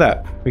 Oh, hey, look at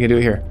that. We can do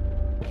it here.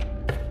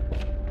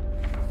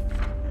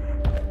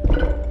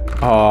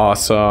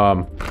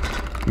 Awesome.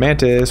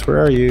 Mantis,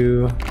 where are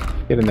you?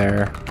 Get in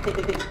there.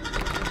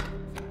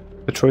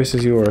 The choice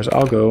is yours.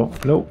 I'll go.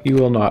 Nope, you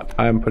will not.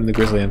 I'm putting the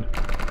Grizzly in.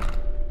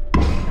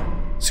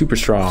 Super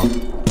strong.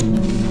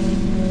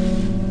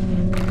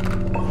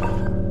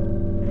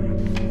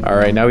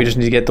 Alright, now we just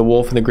need to get the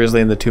wolf and the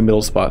Grizzly in the 2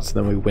 middle spots,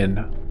 and then we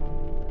win.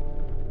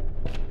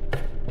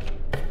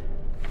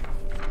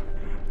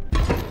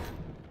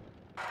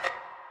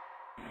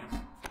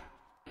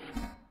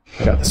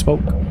 I got the smoke.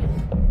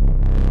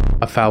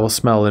 A foul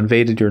smell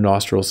invaded your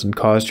nostrils and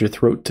caused your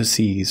throat to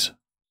seize.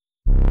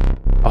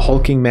 A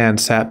hulking man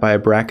sat by a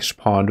brackish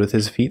pond with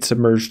his feet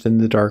submerged in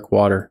the dark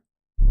water.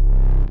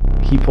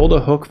 He pulled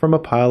a hook from a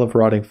pile of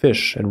rotting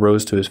fish and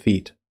rose to his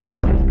feet.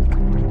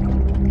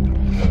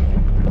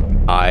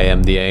 I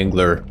am the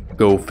angler.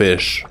 Go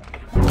fish.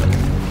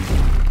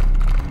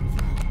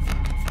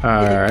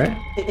 Alright.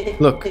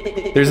 Look,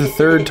 there's a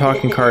third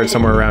talking card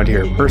somewhere around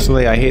here.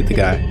 Personally, I hate the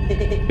guy.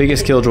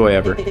 Biggest killjoy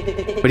ever.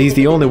 But he's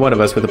the only one of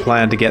us with a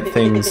plan to get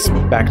things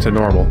back to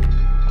normal.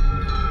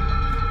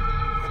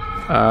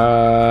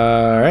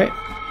 Alright.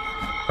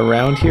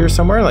 Around here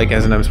somewhere? Like,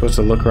 as in I'm supposed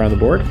to look around the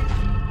board?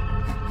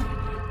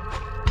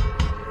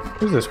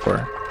 Who's this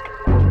for?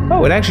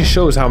 Oh, it actually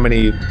shows how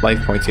many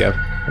life points you have.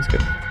 That's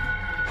good.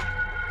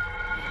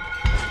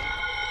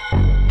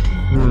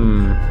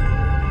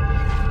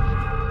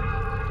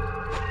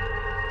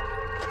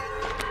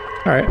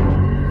 Alright.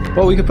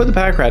 Well, we could put the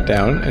pack rat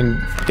down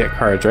and get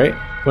cards, right?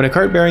 When a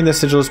card bearing this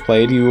sigil is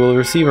played, you will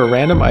receive a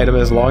random item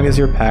as long as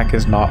your pack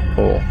is not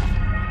full.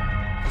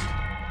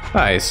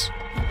 Nice.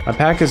 My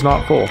pack is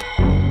not full.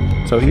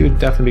 So he would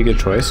definitely be a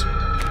good choice.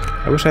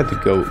 I wish I had the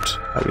goat.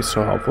 That would be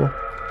so helpful.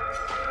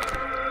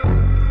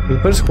 We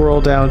put a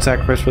squirrel down,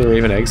 sacrifice for the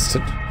raven eggs.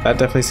 That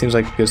definitely seems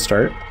like a good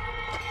start.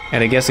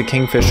 And I guess a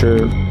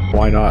kingfisher,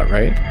 why not,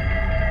 right?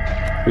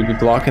 We'd be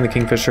blocking the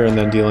kingfisher and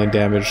then dealing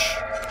damage.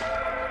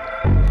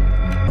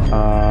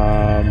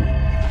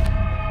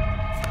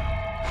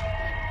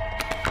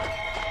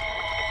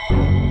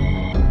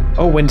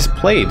 Oh, when it's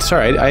played.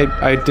 Sorry,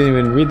 I didn't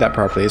even read that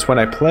properly. It's when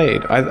I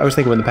played. I was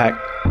thinking when the pack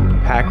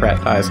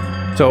rat dies.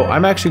 So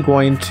I'm actually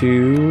going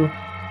to...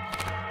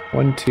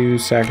 1-2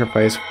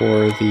 sacrifice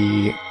for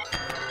the...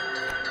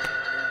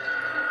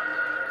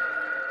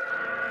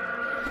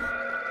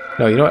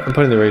 No, you know what? I'm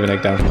putting the raven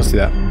egg down. Let's do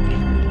that.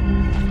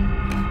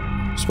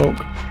 Smoke.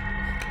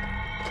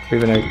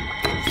 Raven egg.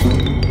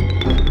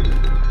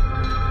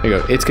 There you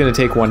go. It's going to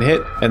take 1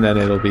 hit, and then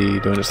it'll be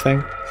doing its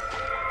thing.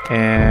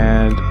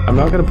 And I'm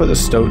not going to put the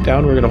stoat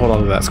down. We're going to hold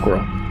on to that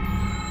squirrel.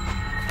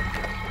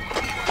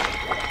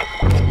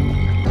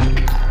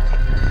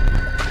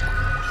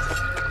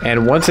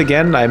 And once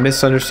again, I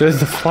misunderstood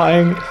the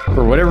flying.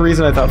 For whatever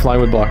reason, I thought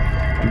flying would block.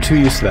 I'm too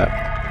used to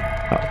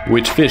that.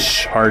 Which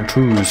fish are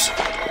trues?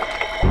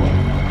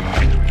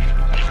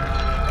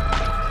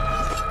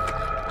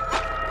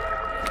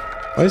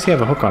 Why does he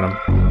have a hook on him?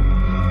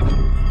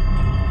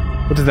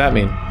 What does that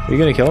mean? Are you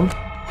going to kill him?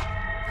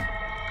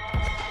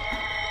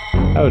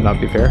 That would not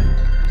be fair.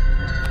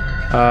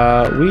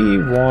 We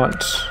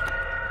want...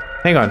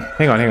 Hang on.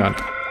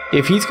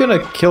 If he's gonna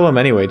kill him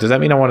anyway, does that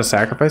mean I want to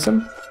sacrifice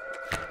him?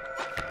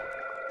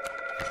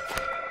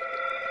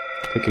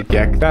 Take a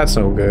geck. That's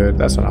no good.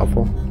 That's not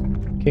helpful.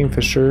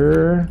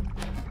 Kingfisher.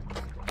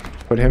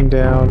 Put him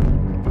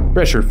down.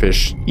 Pressure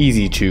fish.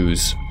 Easy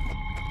choose.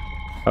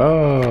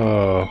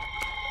 Oh.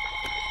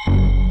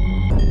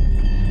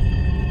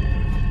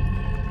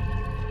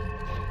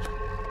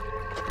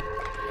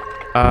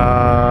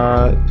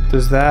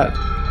 Does that...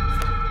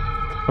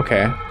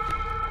 Okay.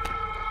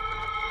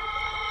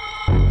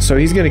 So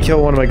he's gonna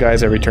kill one of my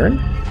guys every turn?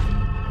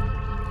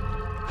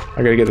 I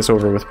gotta get this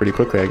over with pretty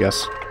quickly, I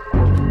guess.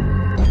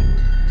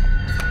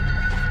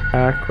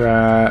 Pack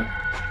rat.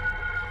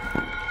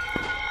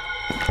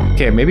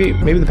 Okay, maybe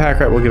the pack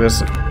rat will give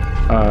us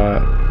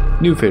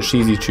new fish,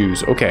 easy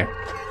choose. Okay.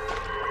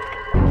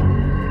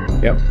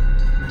 Yep.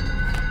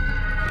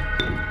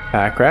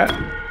 Pack rat.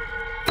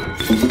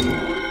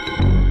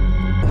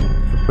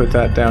 Put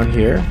that down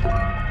here.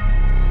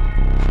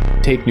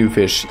 take new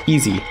fish.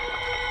 Easy.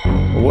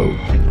 Whoa.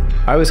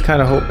 I was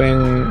kind of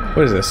hoping...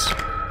 What is this?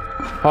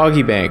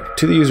 Hoggy Bank.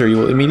 To the user, you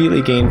will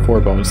immediately gain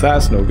 4 bones.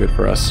 That's no good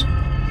for us.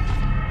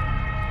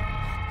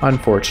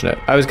 Unfortunate.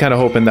 I was kind of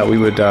hoping that we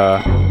would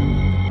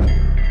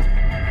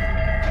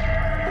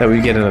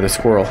get another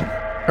squirrel.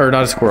 Or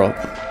not a squirrel.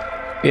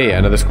 Yeah,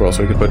 another squirrel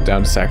so we could put it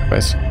down to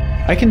sacrifice.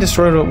 I can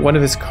destroy one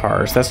of his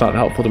cars. That's not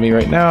helpful to me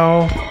right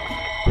now.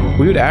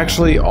 We would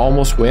actually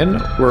almost win.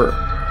 We're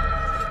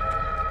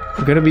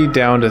gonna be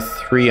down to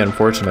 3,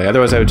 unfortunately.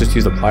 Otherwise, I would just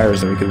use the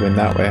pliers and we could win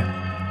that way.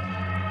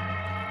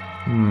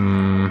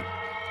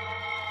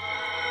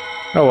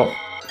 Oh well.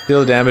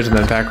 Deal damage and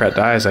then Pack Rat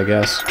dies, I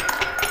guess.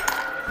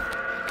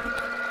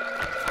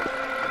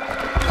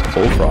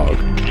 Bullfrog.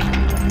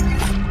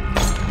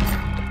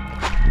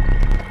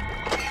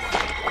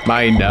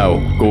 Mine now.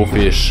 Go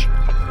fish.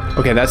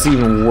 Okay, that's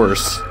even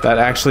worse. That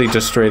actually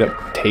just straight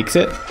up takes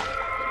it.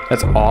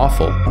 That's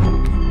awful.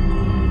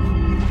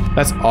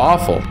 That's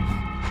awful.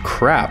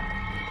 Crap.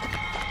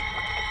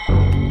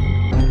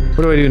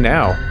 What do I do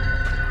now?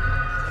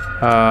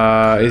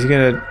 Is he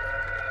gonna...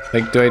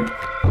 Like, do I...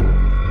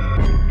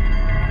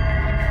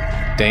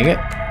 Dang it.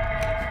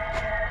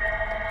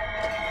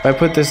 If I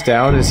put this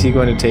down, is he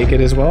going to take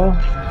it as well?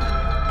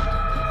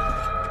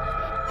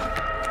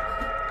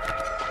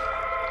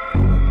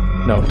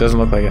 No, it doesn't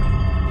look like it.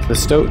 The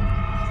stoat,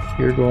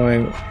 you're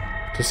going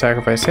to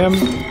sacrifice him.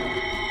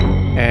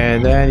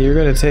 And then you're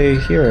going to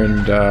take here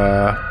and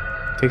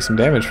take some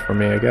damage from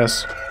me, I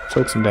guess.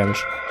 Soak some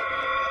damage.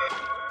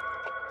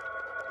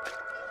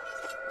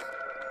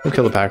 We'll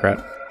kill the pack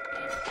rat.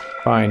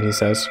 Fine, he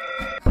says.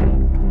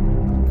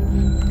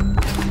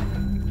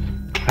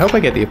 I hope I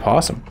get the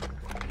opossum.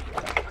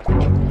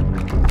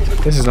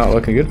 This is not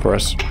looking good for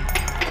us.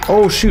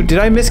 Oh shoot, did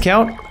I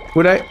miscount?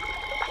 Would I?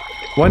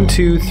 1,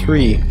 2,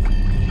 3.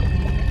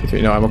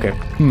 3. No, I'm okay.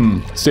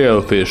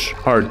 Sailfish.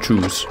 Hard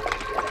choose.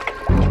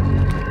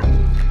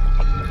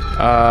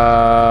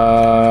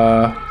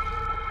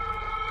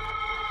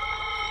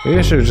 Maybe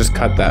I should have just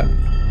cut that.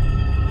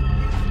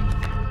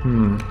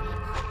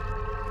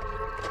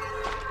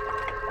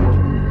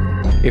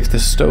 If the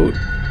stoat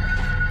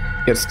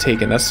gets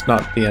taken, that's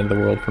not the end of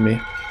the world for me.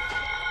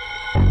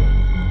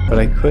 But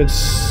I could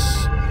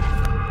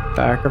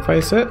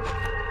sacrifice it.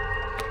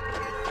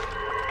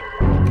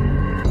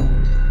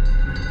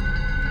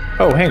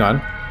 Oh, hang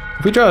on.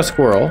 If we draw a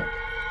squirrel,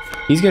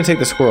 he's gonna take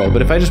the squirrel,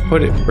 but if I just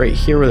put it right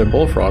here where the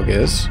bullfrog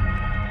is...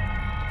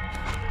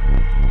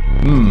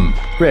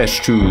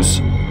 Fresh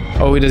choose.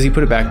 Oh, does he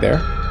put it back there?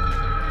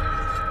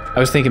 I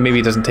was thinking maybe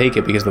he doesn't take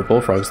it because the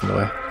bullfrog's in the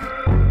way.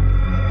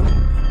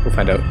 We'll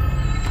find out.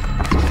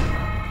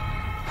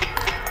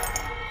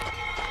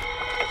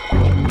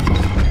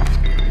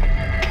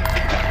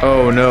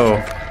 Oh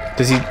no.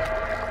 Does he...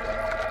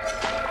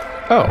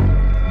 Oh.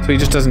 So he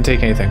just doesn't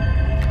take anything,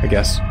 I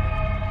guess.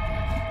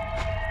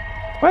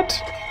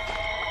 What?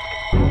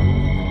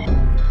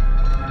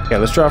 Yeah,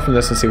 let's draw from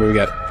this and see what we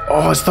get.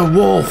 Oh, it's the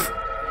wolf!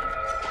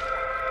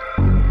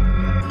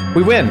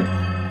 We win!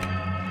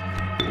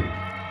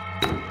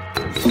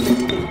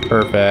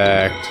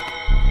 Perfect.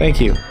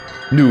 Thank you.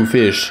 New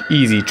fish.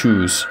 Easy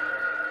choose.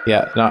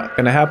 Yeah, not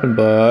gonna happen,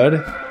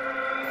 bud.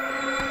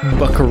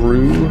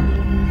 Buckaroo.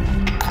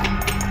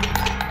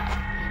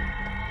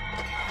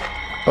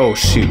 Oh,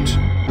 shoot.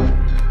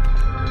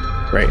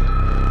 Right.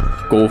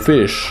 Go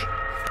fish.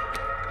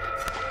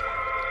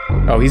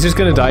 Oh, he's just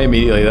gonna die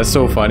immediately. That's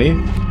so funny.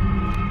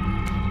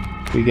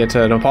 We get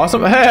an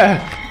opossum?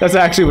 That's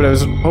actually what I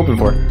was hoping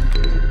for.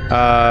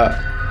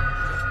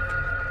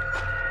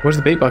 What does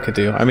the bait bucket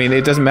do? I mean,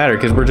 it doesn't matter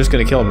because we're just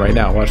gonna kill him right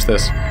now. Watch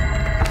this.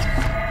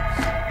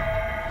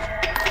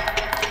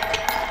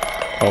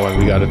 Oh, and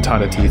we got a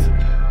ton of teeth.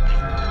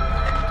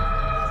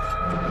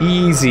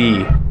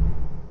 Easy.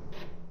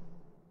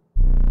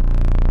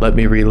 Let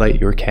me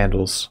relight your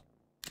candles.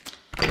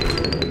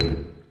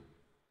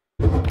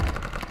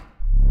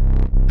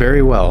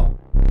 Very well.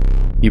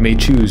 You may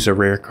choose a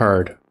rare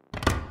card.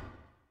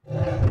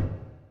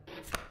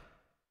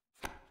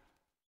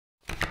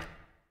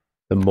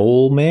 The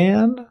Mole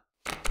Man?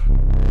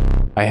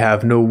 I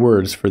have no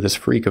words for this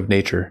freak of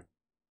nature.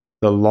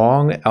 The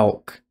Long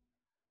Elk.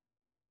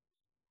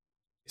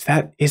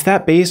 Is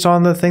that based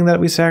on the thing that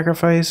we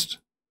sacrificed?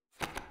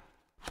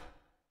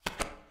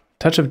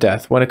 Touch of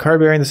Death. When a card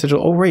bearing the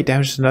sigil... Oh, right.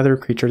 Damages another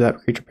creature. That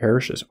creature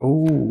perishes.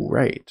 Oh,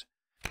 right.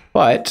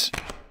 But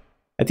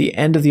at the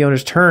end of the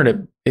owner's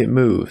turn, it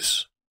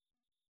moves.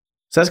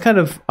 So that's kind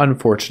of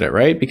unfortunate,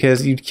 right?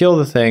 Because you'd kill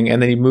the thing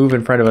and then you move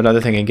in front of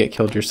another thing and get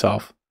killed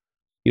yourself.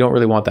 You don't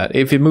really want that.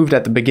 If it moved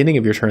at the beginning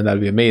of your turn, that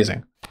would be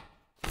amazing.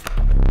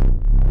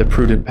 The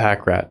Prudent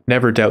Pack Rat.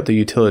 Never doubt the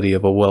utility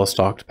of a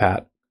well-stocked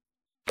pat.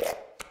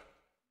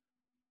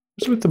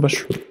 What's with the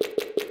mushroom?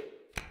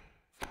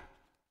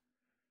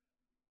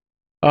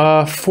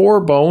 4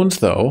 bones,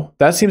 though.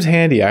 That seems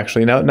handy,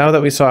 actually. Now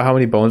that we saw how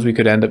many bones we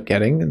could end up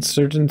getting in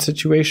certain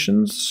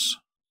situations.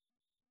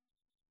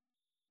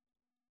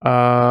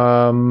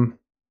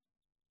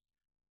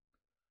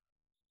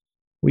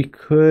 We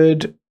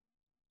could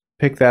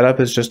pick that up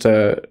as just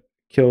a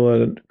kill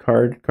a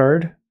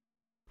card.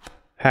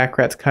 Hack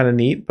rat's kind of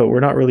neat, but we're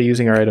not really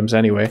using our items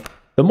anyway.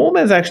 The mole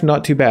man's actually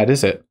not too bad,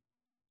 is it?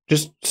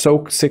 Just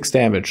soak 6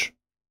 damage.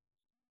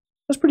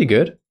 That's pretty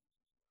good.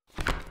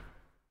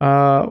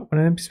 When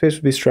an empty space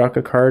would be struck,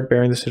 a card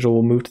bearing the sigil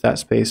will move to that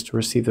space to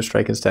receive the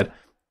strike instead.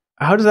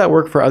 How does that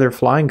work for other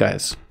flying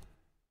guys?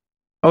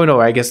 Oh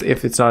no, I guess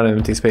if it's not an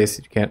empty space,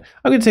 you can't.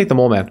 I'm gonna take the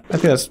mole man. I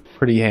think that's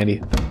pretty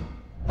handy.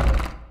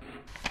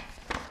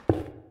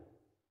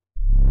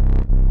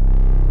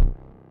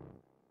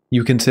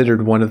 You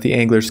considered one of the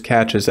angler's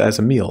catches as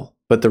a meal,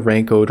 but the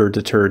rank odor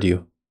deterred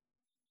you.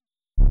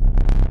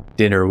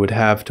 Dinner would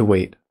have to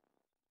wait.